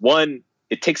reasons. One,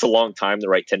 it takes a long time to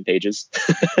write 10 pages.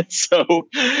 so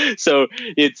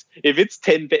if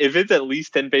it's at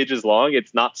least 10 pages long,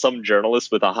 it's not some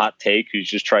journalist with a hot take who's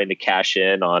just trying to cash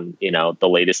in on, the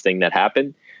latest thing that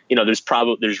happened.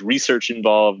 There's research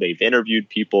involved. They've interviewed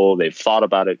people. They've thought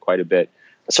about it quite a bit.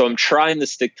 So I'm trying to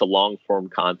stick to long form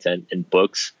content and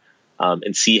books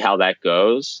and see how that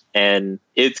goes. And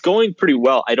it's going pretty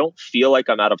well. I don't feel like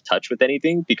I'm out of touch with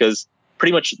anything because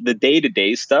pretty much the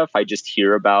day-to-day stuff I just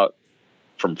hear about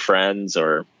from friends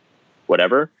or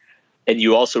whatever. And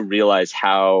you also realize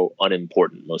how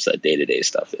unimportant most of that day-to-day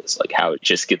stuff is, like how it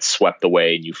just gets swept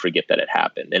away and you forget that it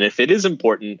happened. And if it is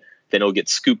important, then it'll get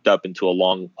scooped up into a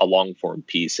long form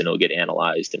piece and it'll get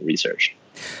analyzed and researched.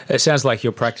 It sounds like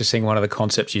you're practicing one of the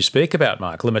concepts you speak about,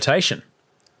 Mark, limitation.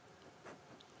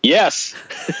 Yes.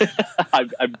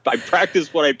 I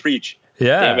practice what I preach.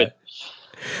 Yeah. Damn it.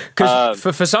 Because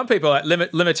for some people, like,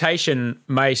 limitation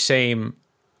may seem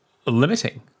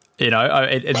limiting. In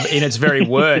its very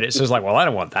word, it says like, well, I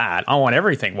don't want that. I want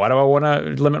everything. Why do I want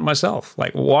to limit myself?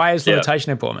 Like, why is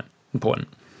limitation important?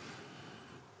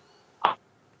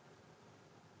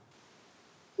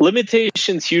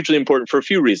 Limitation's hugely important for a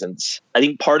few reasons. I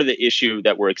think part of the issue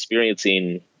that we're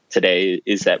experiencing today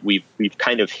is that we've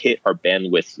kind of hit our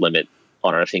bandwidth limit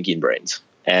on our thinking brains.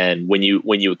 And when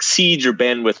you exceed your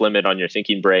bandwidth limit on your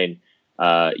thinking brain,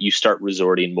 you start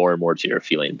resorting more and more to your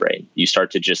feeling brain. You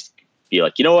start to just be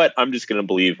like, you know what? I'm just going to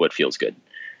believe what feels good.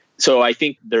 So I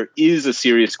think there is a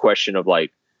serious question of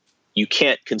like, you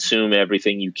can't consume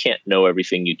everything. You can't know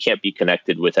everything. You can't be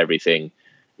connected with everything.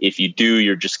 If you do,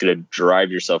 you're just going to drive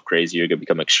yourself crazy. You're going to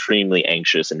become extremely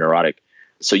anxious and neurotic.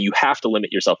 So you have to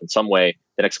limit yourself in some way.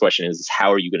 The next question is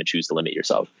how are you going to choose to limit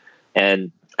yourself?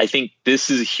 And I think this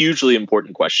is a hugely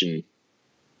important question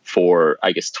for,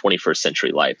 I guess, 21st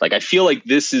century life. Like, I feel like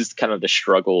this is kind of the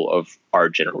struggle of our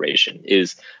generation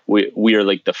is we are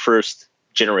like the first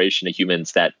generation of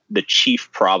humans that the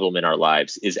chief problem in our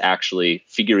lives is actually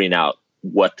figuring out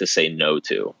what to say no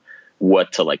to,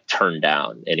 what to like turn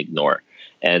down and ignore.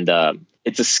 And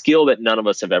it's a skill that none of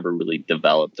us have ever really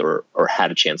developed or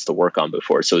had a chance to work on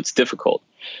before. So it's difficult.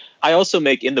 I also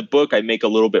in the book, I make a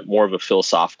little bit more of a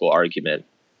philosophical argument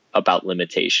about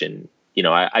limitation.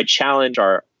 I challenge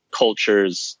our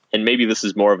cultures, and maybe this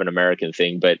is more of an American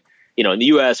thing, but in the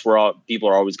US, people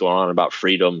are always going on about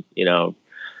freedom.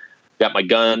 Got my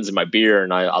guns and my beer,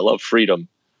 and I love freedom.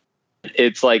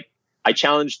 It's like I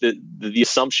challenge the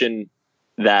assumption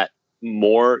that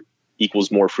more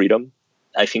equals more freedom.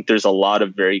 I think there's a lot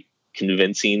of very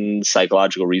convincing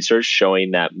psychological research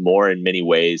showing that more in many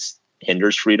ways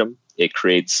hinders freedom. It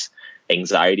creates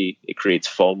anxiety. It creates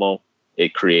FOMO.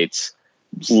 It creates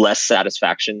less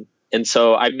satisfaction. And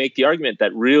so I make the argument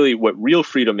that really what real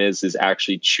freedom is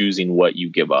actually choosing what you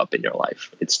give up in your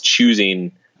life. It's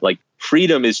choosing, like,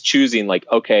 freedom is choosing, like,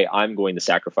 okay, I'm going to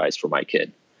sacrifice for my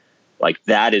kid. Like,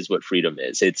 that is what freedom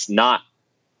is. It's not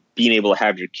being able to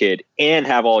have your kid and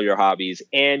have all your hobbies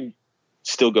and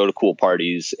still go to cool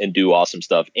parties and do awesome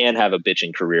stuff and have a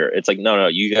bitching career. It's like, no,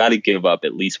 you got to give up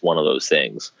at least one of those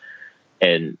things.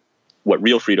 And what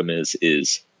real freedom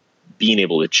is being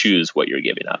able to choose what you're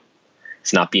giving up.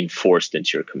 It's not being forced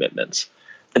into your commitments.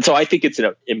 And so I think it's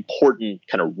an important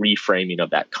kind of reframing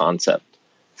of that concept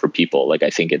for people. Like,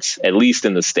 I think it's, at least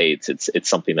in the States, it's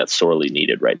something that's sorely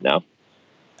needed right now.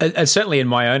 And certainly in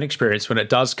my own experience, when it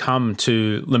does come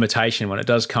to limitation, when it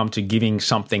does come to giving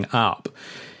something up,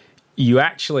 you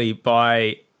actually,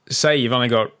 say you've only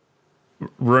got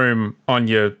room on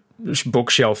your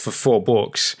bookshelf for 4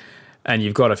 books and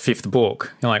you've got a 5th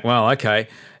book, you're like, well, okay,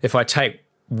 if I take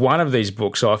one of these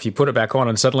books off, you put it back on,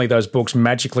 and suddenly those books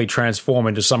magically transform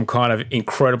into some kind of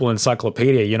incredible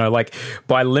encyclopedia. Like,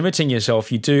 by limiting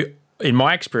yourself, you do, in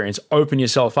my experience, open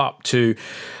yourself up to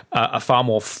a far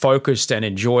more focused and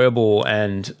enjoyable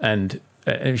and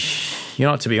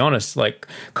to be honest, like,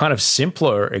 kind of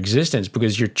simpler existence,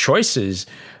 because your choices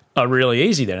are really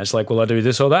easy then. It's like, well, I do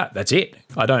this or that. That's it.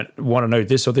 I don't want to know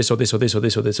this or this or this or this or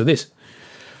this or this or this.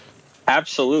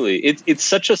 Absolutely. It's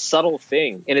such a subtle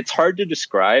thing, and it's hard to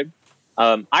describe.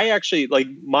 I actually, like,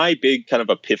 my big kind of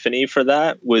epiphany for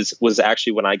that was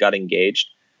actually when I got engaged.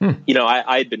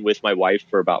 I had been with my wife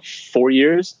for about 4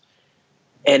 years,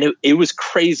 and it was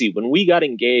crazy. When we got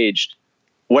engaged,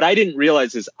 what I didn't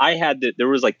realize is there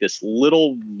was like this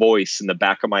little voice in the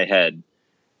back of my head,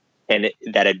 and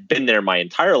that had been there my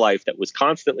entire life, that was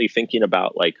constantly thinking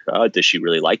about, like, does she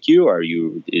really like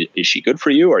you? Is she good for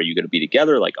you? Are you going to be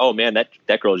together? Like, oh man,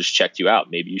 that girl just checked you out.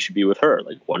 Maybe you should be with her.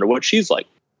 Like, wonder what she's like.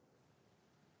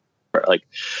 Like,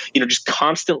 just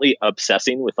constantly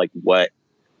obsessing with, like, what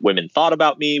women thought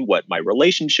about me, what my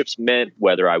relationships meant,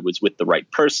 whether I was with the right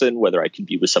person, whether I could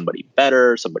be with somebody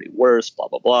better, somebody worse, blah,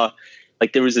 blah, blah.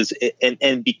 Like, there was this,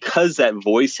 and because that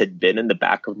voice had been in the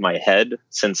back of my head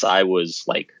since I was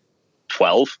like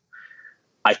 12,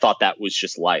 I thought that was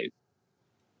just life.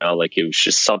 Like, it was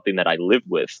just something that I lived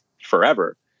with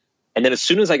forever. And then as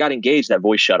soon as I got engaged, that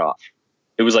voice shut off.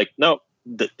 It was like, no,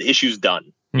 the issue's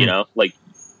done. Like,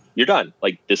 you're done.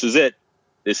 Like, this is it.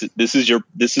 This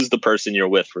is the person you're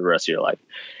with for the rest of your life.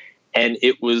 And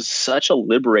it was such a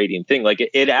liberating thing. Like,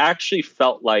 it actually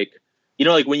felt like,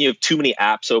 like when you have too many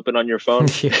apps open on your phone,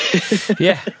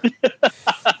 yeah,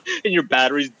 and your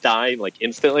battery's dying, like,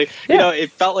 instantly. Yeah.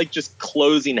 It felt like just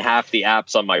closing half the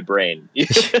apps on my brain.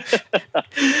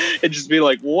 And just be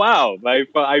like, wow, I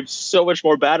have so much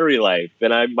more battery life,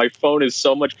 and my phone is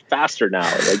so much faster now.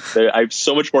 Like, I have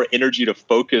so much more energy to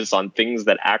focus on things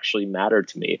that actually matter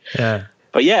to me. Yeah.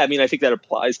 But yeah, I mean, I think that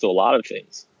applies to a lot of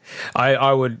things.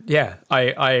 I would, yeah,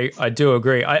 I do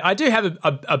agree. I do have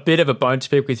a bit of a bone to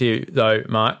pick with you, though,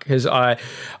 Mark, because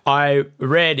I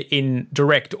read in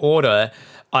direct order.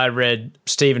 I read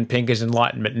Steven Pinker's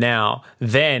Enlightenment Now,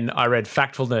 then I read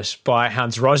Factfulness by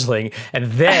Hans Rosling, and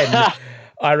then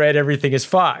I read Everything is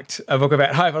Fucked, a book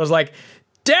about hope. I was like,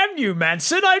 damn you,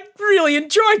 Manson, I really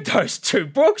enjoyed those 2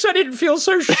 books. I didn't feel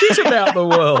so shit about the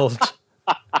world.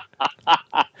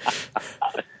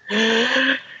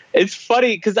 It's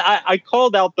funny because I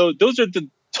called out those are the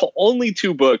only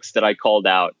 2 books that I called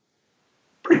out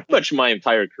pretty much my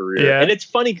entire career. Yeah. And it's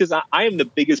funny because I am the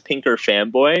biggest Pinker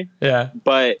fanboy. Yeah.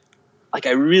 But, like,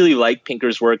 I really like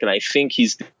Pinker's work, and I think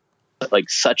he's, like,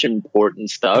 such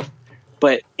important stuff.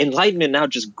 But Enlightenment Now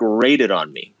just grated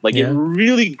on me. Like, it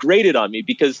really grated on me,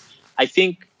 because I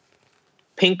think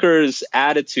Pinker's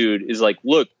attitude is like,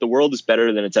 look, the world is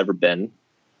better than it's ever been.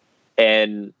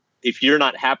 And if you're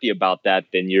not happy about that,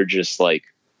 then you're just like,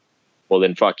 well,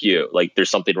 then fuck you. Like, there's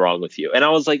something wrong with you. And I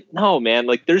was like, no, man,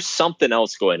 like, there's something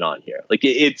else going on here. Like,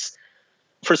 it's,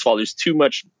 first of all, there's too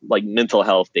much, like, mental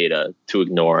health data to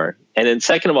ignore. And then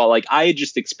second of all, like, I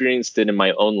just experienced it in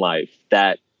my own life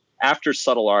that after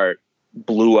Subtle Art,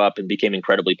 blew up and became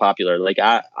incredibly popular. Like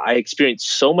I experienced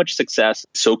so much success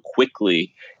so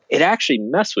quickly. It actually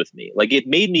messed with me. Like it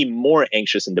made me more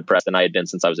anxious and depressed than I had been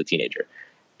since I was a teenager.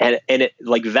 And it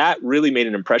like that really made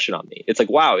an impression on me. It's like,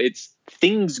 wow, it's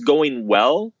things going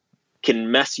well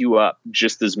can mess you up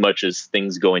just as much as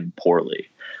things going poorly,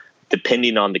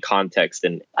 depending on the context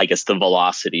and I guess the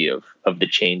velocity of the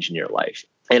change in your life.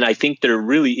 And I think there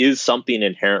really is something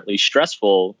inherently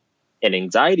stressful and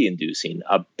anxiety inducing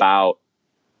about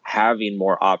having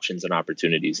more options and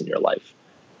opportunities in your life.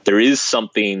 There is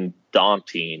something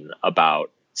daunting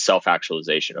about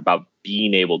self-actualization, about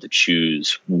being able to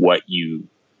choose what you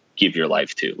give your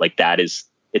life to. Like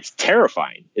it's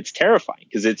terrifying. It's terrifying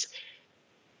because it's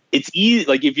easy.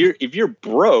 Like if you're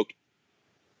broke,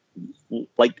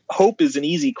 like hope is an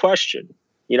easy question.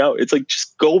 You know, it's like,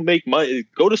 just go make money,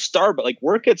 go to Starbucks, like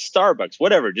work at Starbucks,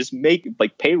 whatever, just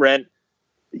pay rent.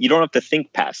 You don't have to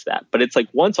think past that. But it's like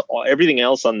once everything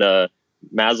else on the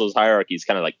Maslow's hierarchy is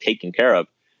kind of like taken care of,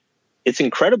 it's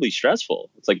incredibly stressful.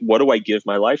 It's like, what do I give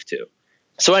my life to?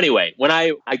 So anyway, when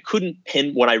I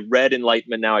read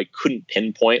Enlightenment Now, I couldn't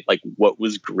pinpoint like what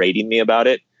was grating me about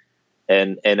it.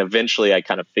 And eventually I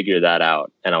kind of figured that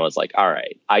out. And I was like, all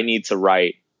right, I need to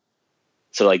write.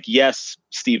 So like, yes,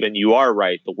 Stephen, you are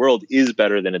right. The world is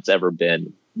better than it's ever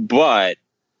been. But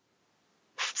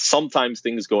sometimes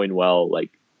things going well,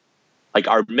 like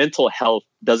our mental health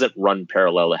doesn't run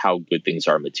parallel to how good things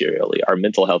are materially. Our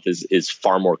mental health is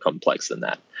far more complex than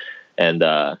that. And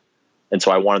so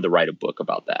I wanted to write a book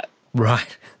about that.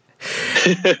 Right.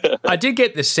 I did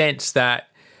get the sense that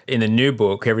in the new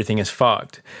book, Everything is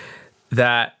Fucked,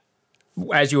 that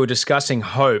as you were discussing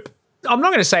hope, I'm not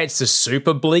going to say it's a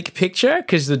super bleak picture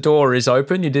because the door is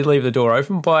open. You did leave the door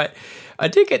open, but I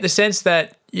did get the sense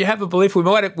that you have a belief we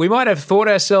might have thought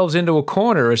ourselves into a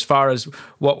corner as far as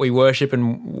what we worship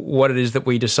and what it is that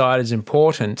we decide is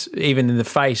important, even in the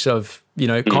face of,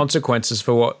 consequences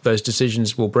for what those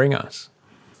decisions will bring us.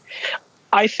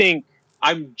 I think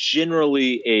I'm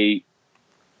generally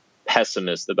a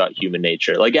pessimist about human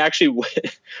nature. Like actually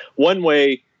one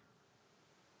way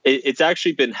it's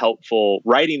actually been helpful.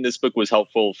 Writing this book was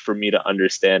helpful for me to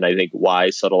understand, I think,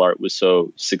 why Subtle Art was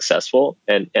so successful.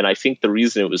 And I think the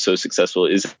reason it was so successful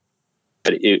is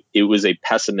that it was a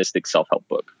pessimistic self-help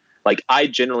book. Like I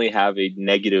generally have a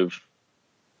negative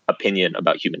opinion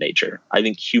about human nature. I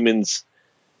think humans,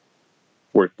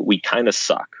 we kind of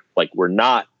suck. Like we're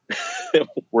not,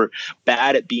 we're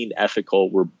bad at being ethical.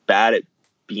 We're bad at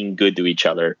being good to each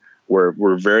other.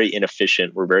 We're very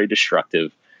inefficient. We're very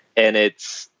destructive. And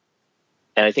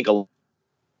I think a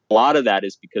lot of that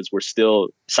is because we're still,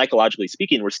 psychologically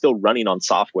speaking, we're still running on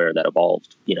software that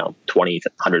evolved, 20,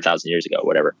 100,000 years ago,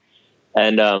 whatever.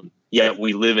 And yet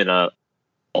we live in a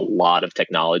lot of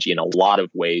technology and a lot of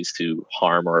ways to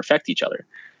harm or affect each other.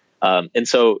 And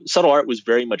so Subtle Art was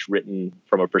very much written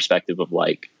from a perspective of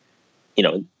like,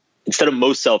 instead of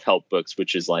most self-help books,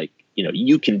 which is like,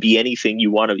 you can be anything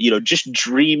you want to, just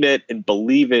dream it and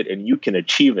believe it and you can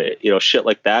achieve it, shit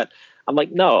like that. I'm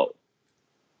like, no,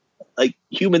 like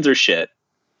humans are shit.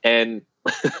 And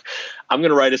I'm going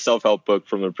to write a self-help book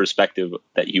from a perspective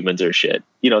that humans are shit,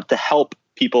 to help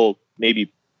people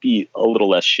maybe be a little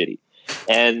less shitty.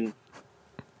 And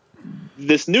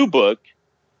this new book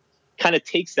kind of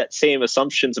takes that same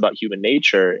assumptions about human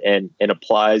nature and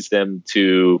applies them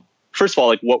to, first of all,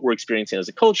 like what we're experiencing as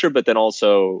a culture, but then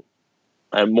also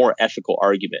a more ethical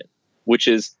argument, which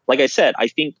is, like I said, I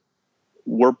think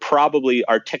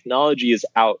our technology is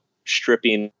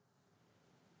outstripping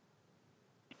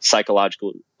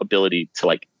psychological ability to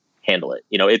like handle it.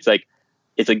 It's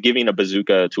like giving a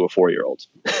bazooka to a 4-year-old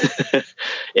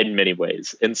in many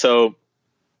ways. And so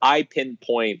I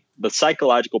pinpoint the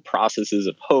psychological processes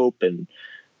of hope and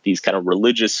these kind of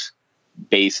religious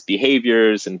based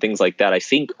behaviors and things like that, I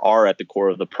think are at the core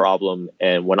of the problem.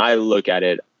 And when I look at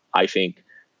it, I think,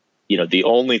 the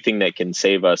only thing that can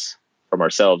save us from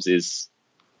ourselves is,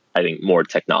 I think, more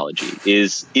technology,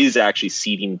 is actually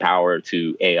ceding power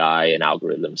to AI and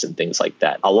algorithms and things like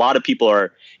that. A lot of people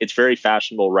it's very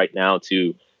fashionable right now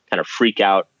to kind of freak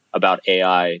out about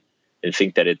AI and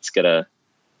think that it's going to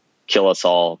kill us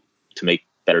all to make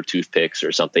better toothpicks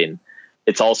or something.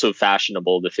 It's also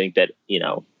fashionable to think that,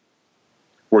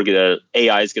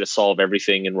 AI is going to solve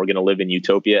everything and we're going to live in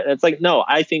utopia. And it's like, no,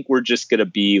 I think we're just going to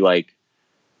be like,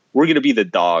 we're going to be the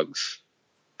dogs.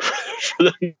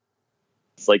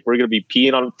 It's like, we're going to be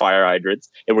peeing on fire hydrants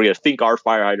and we're going to think our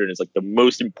fire hydrant is like the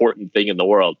most important thing in the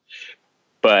world.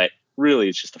 But really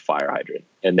it's just a fire hydrant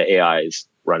and the AI is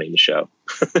running the show.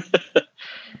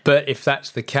 But if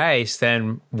that's the case,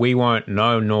 then we won't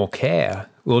know nor care.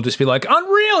 We'll just be like,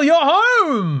 Unreal, you're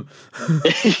home.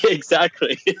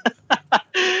 Exactly.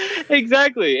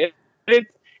 Exactly.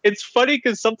 It's funny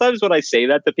because sometimes when I say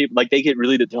that to people, like they get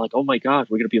really, they're like, oh my God,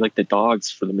 we're going to be like the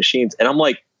dogs for the machines. And I'm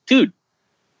like, dude,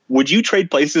 would you trade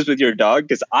places with your dog?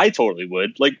 Because I totally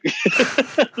would. Like,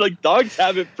 like dogs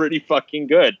have it pretty fucking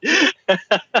good.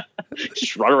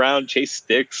 Just run around, chase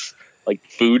sticks. Like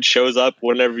food shows up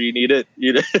whenever you need it.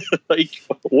 You know, like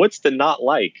what's to not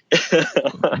like?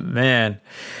 Man,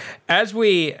 as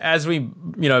we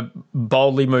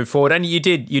boldly move forward, and you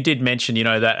did mention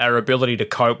that our ability to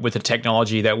cope with the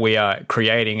technology that we are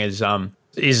creating is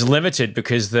limited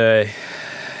because the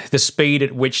speed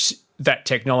at which that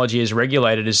technology is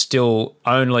regulated is still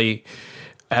only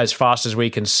as fast as we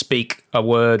can speak a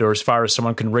word or as far as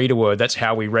someone can read a word. That's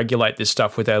how we regulate this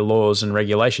stuff with our laws and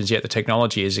regulations, yet the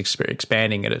technology is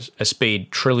expanding at a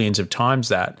speed trillions of times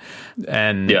that.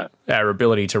 And our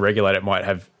ability to regulate it might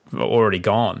have already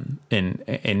gone in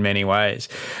many ways.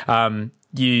 Do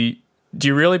you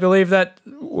really believe that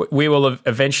we will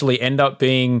eventually end up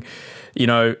being,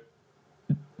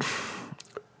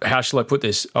 how shall I put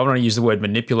this? I don't want to use the word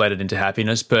manipulated into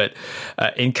happiness, but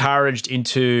encouraged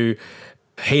into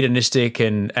hedonistic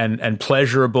and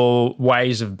pleasurable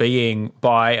ways of being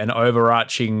by an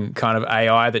overarching kind of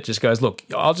AI that just goes, look,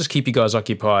 I'll just keep you guys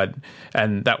occupied,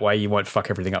 and that way you won't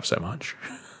fuck everything up so much.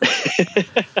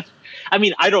 I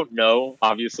mean, I don't know,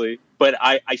 obviously, but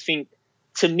I think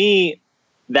to me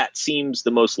that seems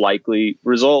the most likely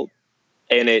result.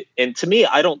 And to me,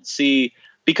 I don't see,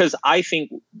 because I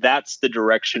think that's the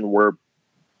direction we're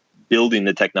building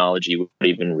the technology without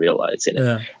even realizing it.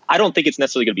 Yeah. I don't think it's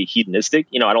necessarily going to be hedonistic.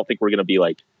 I don't think we're going to be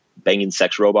like banging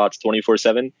sex robots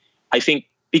 24/7. I think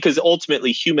because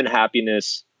ultimately human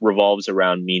happiness revolves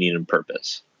around meaning and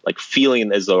purpose, like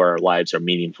feeling as though our lives are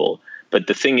meaningful. But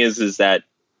the thing is that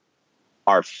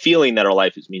our feeling that our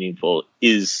life is meaningful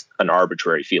is an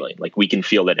arbitrary feeling. Like we can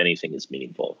feel that anything is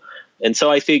meaningful. And so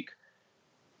I think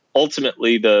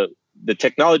ultimately the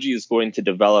technology is going to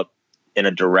develop in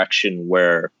a direction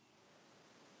where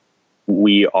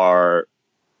we are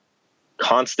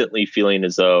constantly feeling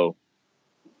as though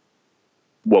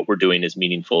what we're doing is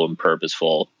meaningful and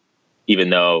purposeful, even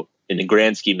though in the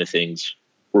grand scheme of things,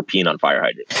 we're peeing on fire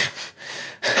hydrants.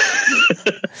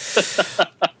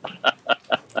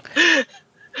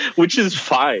 Which is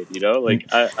fine, like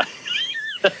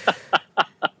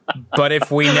But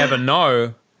if we never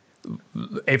know,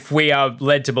 if we are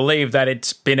led to believe that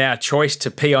it's been our choice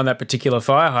to pee on that particular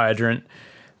fire hydrant,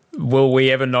 will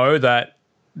we ever know that,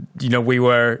 we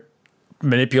were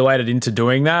manipulated into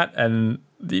doing that? And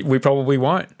we probably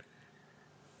won't.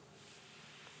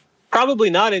 Probably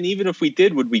not. And even if we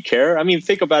did, would we care? I mean,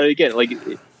 think about it again. Like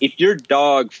if your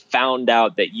dog found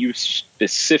out that you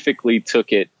specifically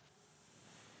took it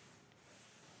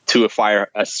to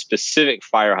a specific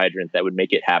fire hydrant that would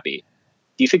make it happy,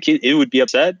 do you think it would be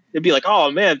upset? It'd be like,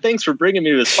 oh man, thanks for bringing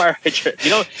me to this fire hydrant,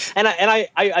 And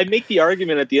I make the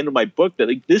argument at the end of my book that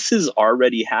like this is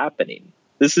already happening.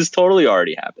 This is totally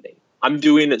already happening. I'm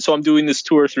doing this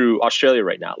tour through Australia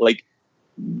right now. Like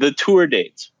the tour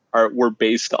dates were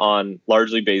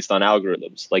largely based on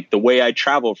algorithms. Like the way I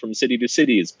travel from city to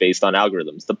city is based on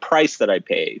algorithms. The price that I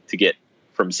pay to get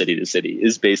from city to city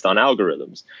is based on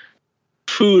algorithms.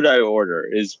 Food I order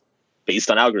is based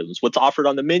on algorithms. What's offered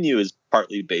on the menu is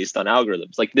partly based on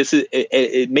algorithms. Like this is,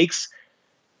 it makes,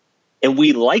 and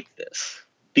we like this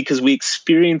because we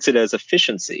experience it as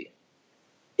efficiency.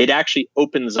 It actually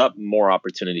opens up more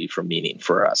opportunity for meaning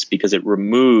for us because it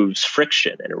removes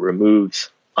friction and it removes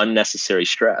unnecessary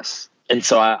stress. And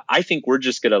so I think we're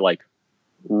just going to like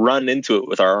run into it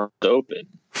with our arms open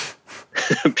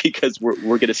because we're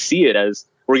going to see it as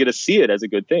a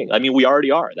good thing. I mean, we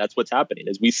already are. That's what's happening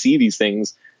is we see these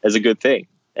things as a good thing.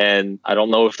 And I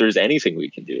don't know if there's anything we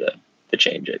can do to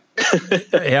change it.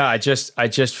 Yeah, I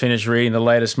just finished reading the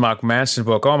latest Mark Manson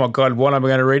book. Oh my God, what am I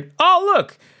going to read? Oh,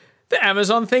 look, the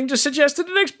Amazon thing just suggested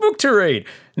the next book to read.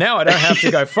 Now I don't have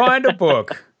to go find a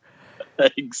book.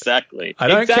 Exactly. I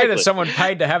don't care that someone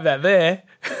paid to have that there.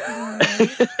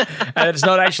 And it's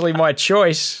not actually my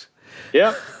choice.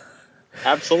 Yeah,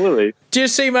 absolutely. Do you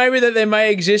see maybe that there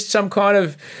may exist some kind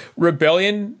of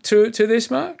rebellion to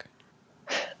this, Mark?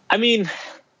 I mean,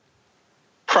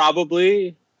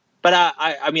 probably. But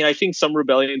I mean, I think some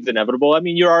rebellion is inevitable. I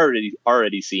mean, you're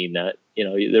already seeing that.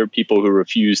 There are people who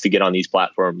refuse to get on these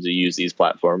platforms or use these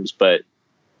platforms. But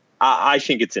I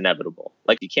think it's inevitable.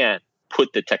 Like, you can't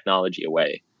put the technology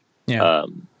away. Yeah.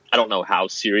 I don't know how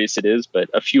serious it is, but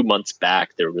a few months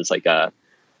back, there was like a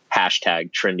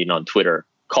hashtag trending on Twitter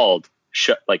called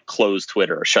close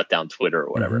Twitter or shut down Twitter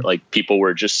or whatever. Like people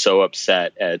were just so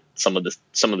upset at some of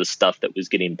the stuff that was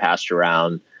getting passed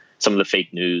around, some of the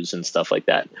fake news and stuff like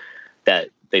that, that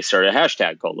they started a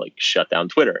hashtag called like shut down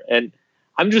Twitter. And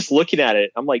I'm just looking at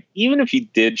it. I'm like, even if you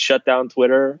did shut down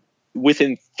Twitter,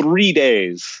 within 3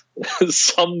 days,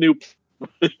 some new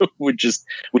would just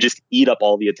eat up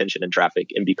all the attention and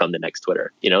traffic and become the next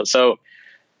Twitter, you know? So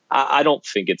I don't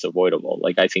think it's avoidable.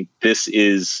 Like, I think this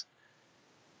is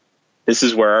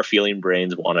where our feeling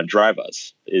brains want to drive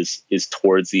us is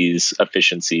towards these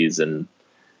efficiencies and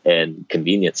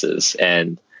conveniences.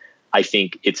 And I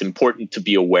think it's important to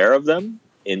be aware of them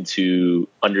and to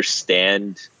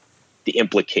understand the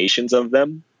implications of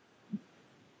them.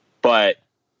 But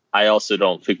I also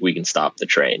don't think we can stop the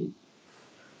train.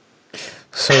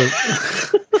 So,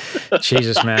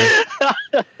 Jesus, man.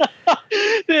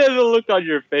 The look on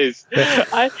your face.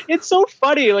 It's so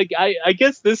funny. Like, I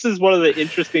guess this is one of the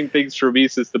interesting things for me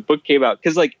since the book came out,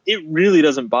 because like it really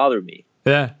doesn't bother me.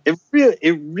 Yeah,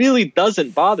 it really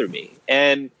doesn't bother me,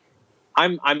 and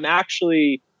I'm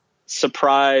actually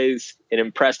surprised and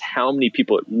impressed how many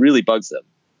people it really bugs them.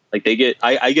 Like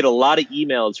I get a lot of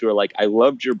emails who are like, I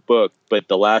loved your book, but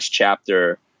the last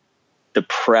chapter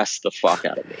depressed the fuck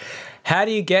out of me. How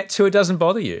do you get to it doesn't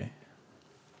bother you?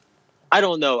 I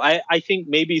don't know. I think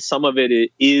maybe some of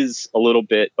it is a little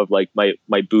bit of like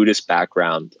my Buddhist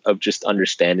background of just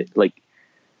understanding like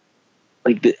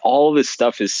all this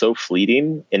stuff is so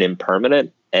fleeting and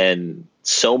impermanent, and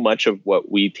so much of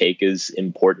what we take is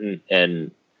important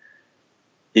and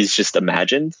is just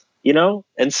imagined, you know?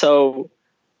 And so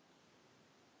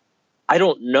I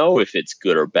don't know if it's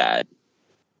good or bad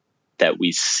that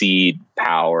we cede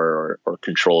power or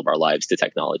control of our lives to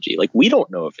technology. Like, we don't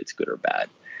know if it's good or bad.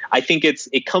 I think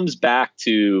it comes back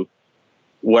to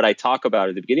what I talk about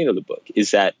at the beginning of the book,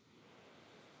 is that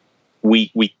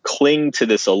we cling to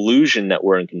this illusion that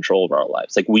we're in control of our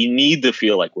lives. Like, we need to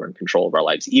feel like we're in control of our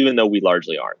lives, even though we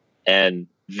largely aren't. And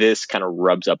this kind of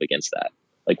rubs up against that.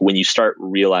 Like, when you start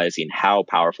realizing how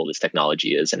powerful this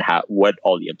technology is and what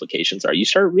all the implications are, you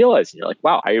start realizing you're like,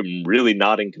 wow, I am really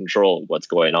not in control of what's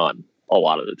going on a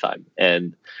lot of the time.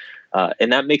 And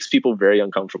that makes people very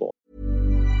uncomfortable.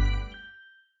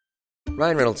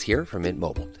 Ryan Reynolds here from Mint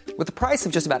Mobile. With the price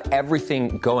of just about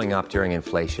everything going up during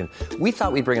inflation, we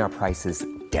thought we'd bring our prices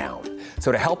down.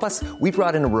 So to help us, we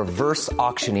brought in a reverse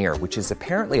auctioneer, which is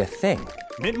apparently a thing.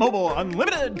 Mint Mobile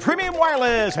Unlimited Premium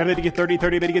Wireless. How to get 30,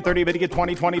 30, bit to get 30, bit to get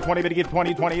 20, 20, 20, bit to get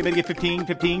 20, 20, bit to get 15,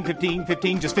 15, 15,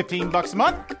 15, just $15 a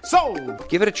month? Sold!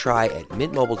 Give it a try at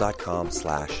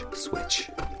mintmobile.com/switch.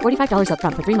 $45 up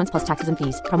front for 3 months plus taxes and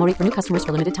fees. Promo rate for new customers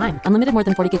for limited time. Unlimited more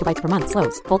than 40 gigabytes per month.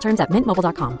 Slows full terms at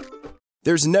mintmobile.com.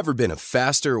 There's never been a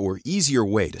faster or easier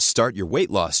way to start your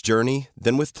weight loss journey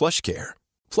than with PlushCare.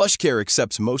 PlushCare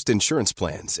accepts most insurance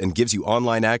plans and gives you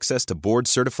online access to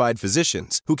board-certified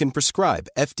physicians who can prescribe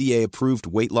FDA-approved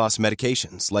weight loss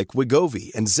medications like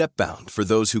Wegovy and Zepbound for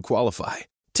those who qualify.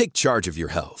 Take charge of your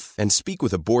health and speak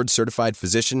with a board-certified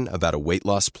physician about a weight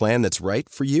loss plan that's right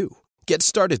for you. Get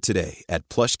started today at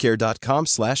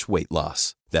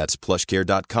plushcare.com/weight-loss. That's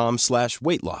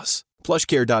plushcare.com/weight-loss.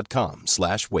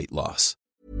 plushcare.com/weight-loss.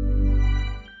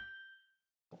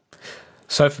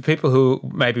 So for people who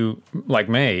maybe like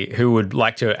me, who would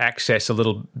like to access a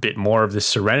little bit more of this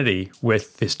serenity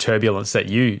with this turbulence that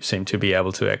you seem to be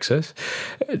able to access,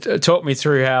 talk me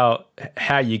through how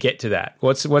you get to that.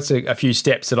 What's a few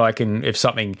steps that I can, if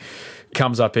something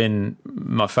comes up in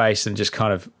my face and just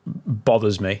kind of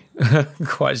bothers me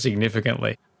quite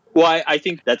significantly? Well, I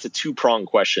think that's a two-pronged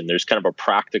question. There's kind of a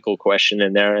practical question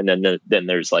in there, and then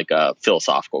there's like a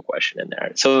philosophical question in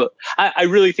there. So I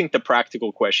really think the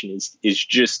practical question is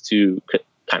just to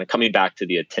kind of coming back to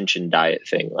the attention diet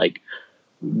thing, like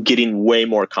getting way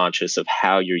more conscious of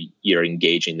how you're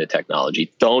engaging the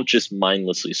technology. Don't just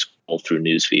mindlessly scroll through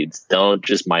news feeds. Don't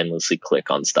just mindlessly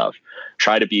click on stuff.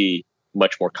 Try to be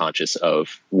much more conscious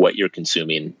of what you're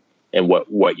consuming and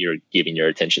what you're giving your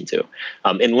attention to,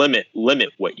 and limit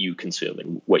what you consume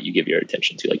and what you give your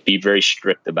attention to. Like, be very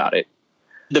strict about it.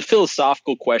 The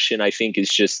philosophical question, I think, is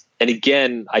just, and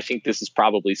again, I think this is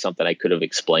probably something I could have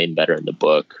explained better in the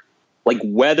book. Like,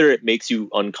 whether it makes you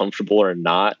uncomfortable or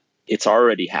not, it's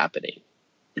already happening.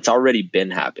 It's already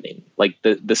been happening. Like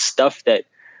the stuff that,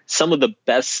 some of the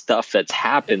best stuff that's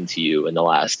happened to you in the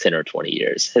last 10 or 20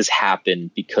 years has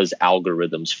happened because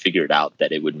algorithms figured out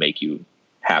that it would make you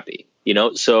happy, you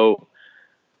know? So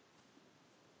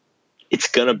it's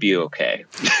gonna be okay.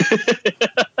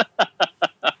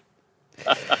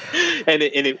 And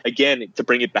again, to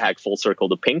bring it back full circle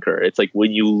to Pinker, it's like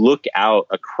when you look out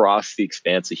across the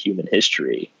expanse of human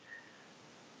history,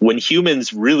 when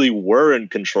humans really were in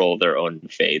control of their own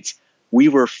fates, we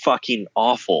were fucking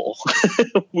awful.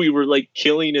 We were like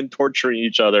killing and torturing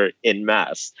each other en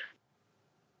masse.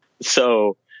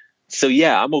 So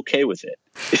yeah, I'm okay with it.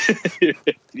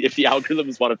 If the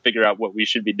algorithms want to figure out what we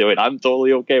should be doing, I'm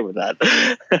totally okay with that.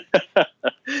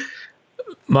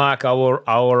 Mark, I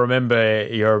will remember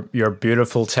your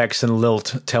beautiful Texan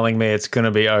lilt telling me it's going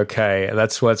to be okay.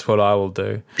 That's what I will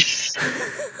do.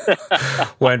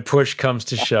 When push comes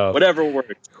to shove. Whatever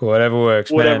works. Whatever works,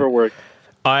 Whatever man. works.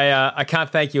 I can't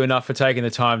thank you enough for taking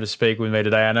the time to speak with me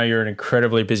today. I know you're an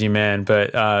incredibly busy man,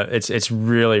 but it's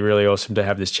really, really awesome to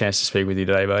have this chance to speak with you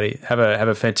today, buddy. Have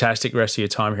a fantastic rest of your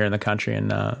time here in the country,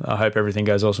 and I hope everything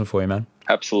goes awesome for you, man.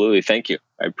 Absolutely. Thank you.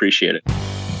 I appreciate it.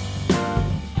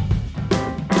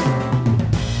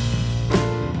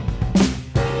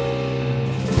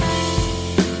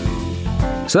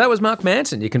 So that was Mark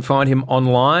Manson. You can find him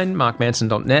online,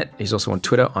 markmanson.net. He's also on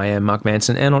Twitter, I am Mark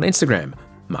Manson, and on Instagram,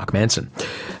 Mark Manson.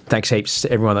 Thanks heaps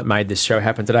to everyone that made this show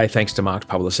happen today. Thanks to Mark's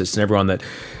publicists and everyone that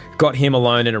got him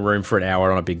alone in a room for an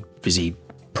hour on a big, busy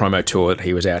promo tour that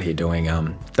he was out here doing.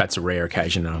 That's a rare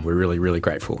occasion, and we're really, really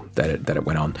grateful that it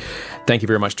went on. Thank you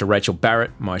very much to Rachel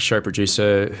Barrett, my show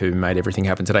producer, who made everything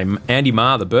happen today. Andy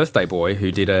Marr, the birthday boy,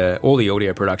 who did all the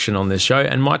audio production on this show,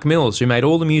 and Mike Mills, who made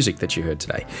all the music that you heard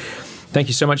today. Thank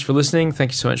you so much for listening.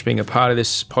 Thank you so much for being a part of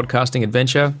this podcasting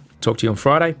adventure. Talk to you on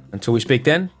Friday. Until we speak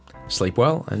then, sleep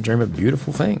well and dream of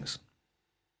beautiful things.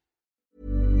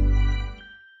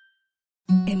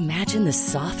 Imagine the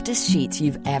softest sheets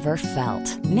you've ever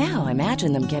felt. Now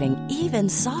imagine them getting even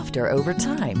softer over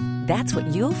time. That's what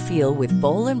you'll feel with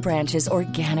Boll & Branch's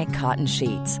organic cotton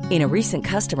sheets. In a recent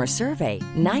customer survey,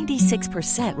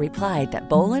 96% replied that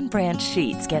Boll & Branch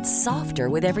sheets get softer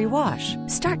with every wash.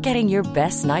 Start getting your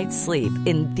best night's sleep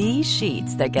in these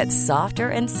sheets that get softer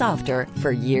and softer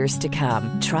for years to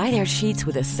come. Try their sheets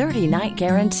with a 30-night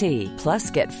guarantee.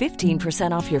 Plus, get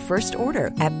 15% off your first order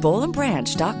at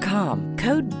bollandbranch.com.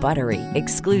 Code BUTTERY.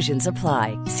 Exclusions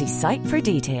apply. See site for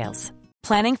details.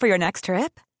 Planning for your next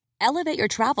trip? Elevate your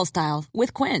travel style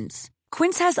with Quince.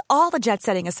 Quince has all the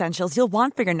jet-setting essentials you'll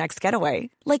want for your next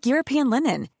getaway, like European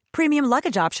linen, premium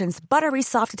luggage options, buttery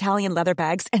soft Italian leather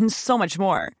bags, and so much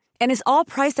more. And is all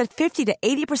priced at 50 to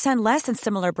 80% less than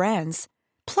similar brands.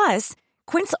 Plus,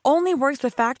 Quince only works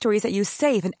with factories that use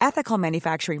safe and ethical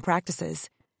manufacturing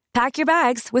practices. Pack your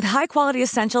bags with high-quality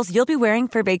essentials you'll be wearing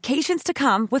for vacations to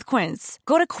come with Quince.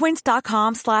 Go to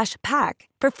quince.com/pack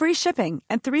for free shipping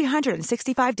and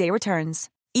 365-day returns.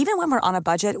 Even when we're on a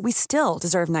budget, we still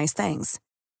deserve nice things.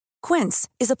 Quince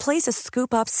is a place to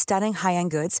scoop up stunning high-end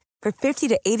goods for 50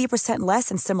 to 80% less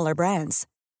than similar brands.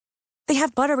 They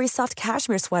have buttery soft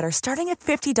cashmere sweaters starting at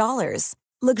 $50,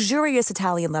 luxurious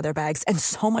Italian leather bags, and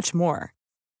so much more.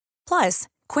 Plus,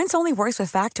 Quince only works with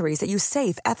factories that use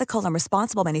safe, ethical, and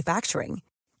responsible manufacturing.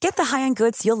 Get the high-end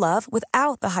goods you'll love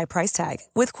without the high price tag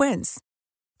with Quince.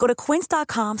 Go to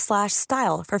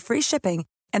quince.com/style for free shipping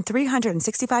and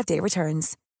 365-day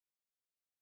returns.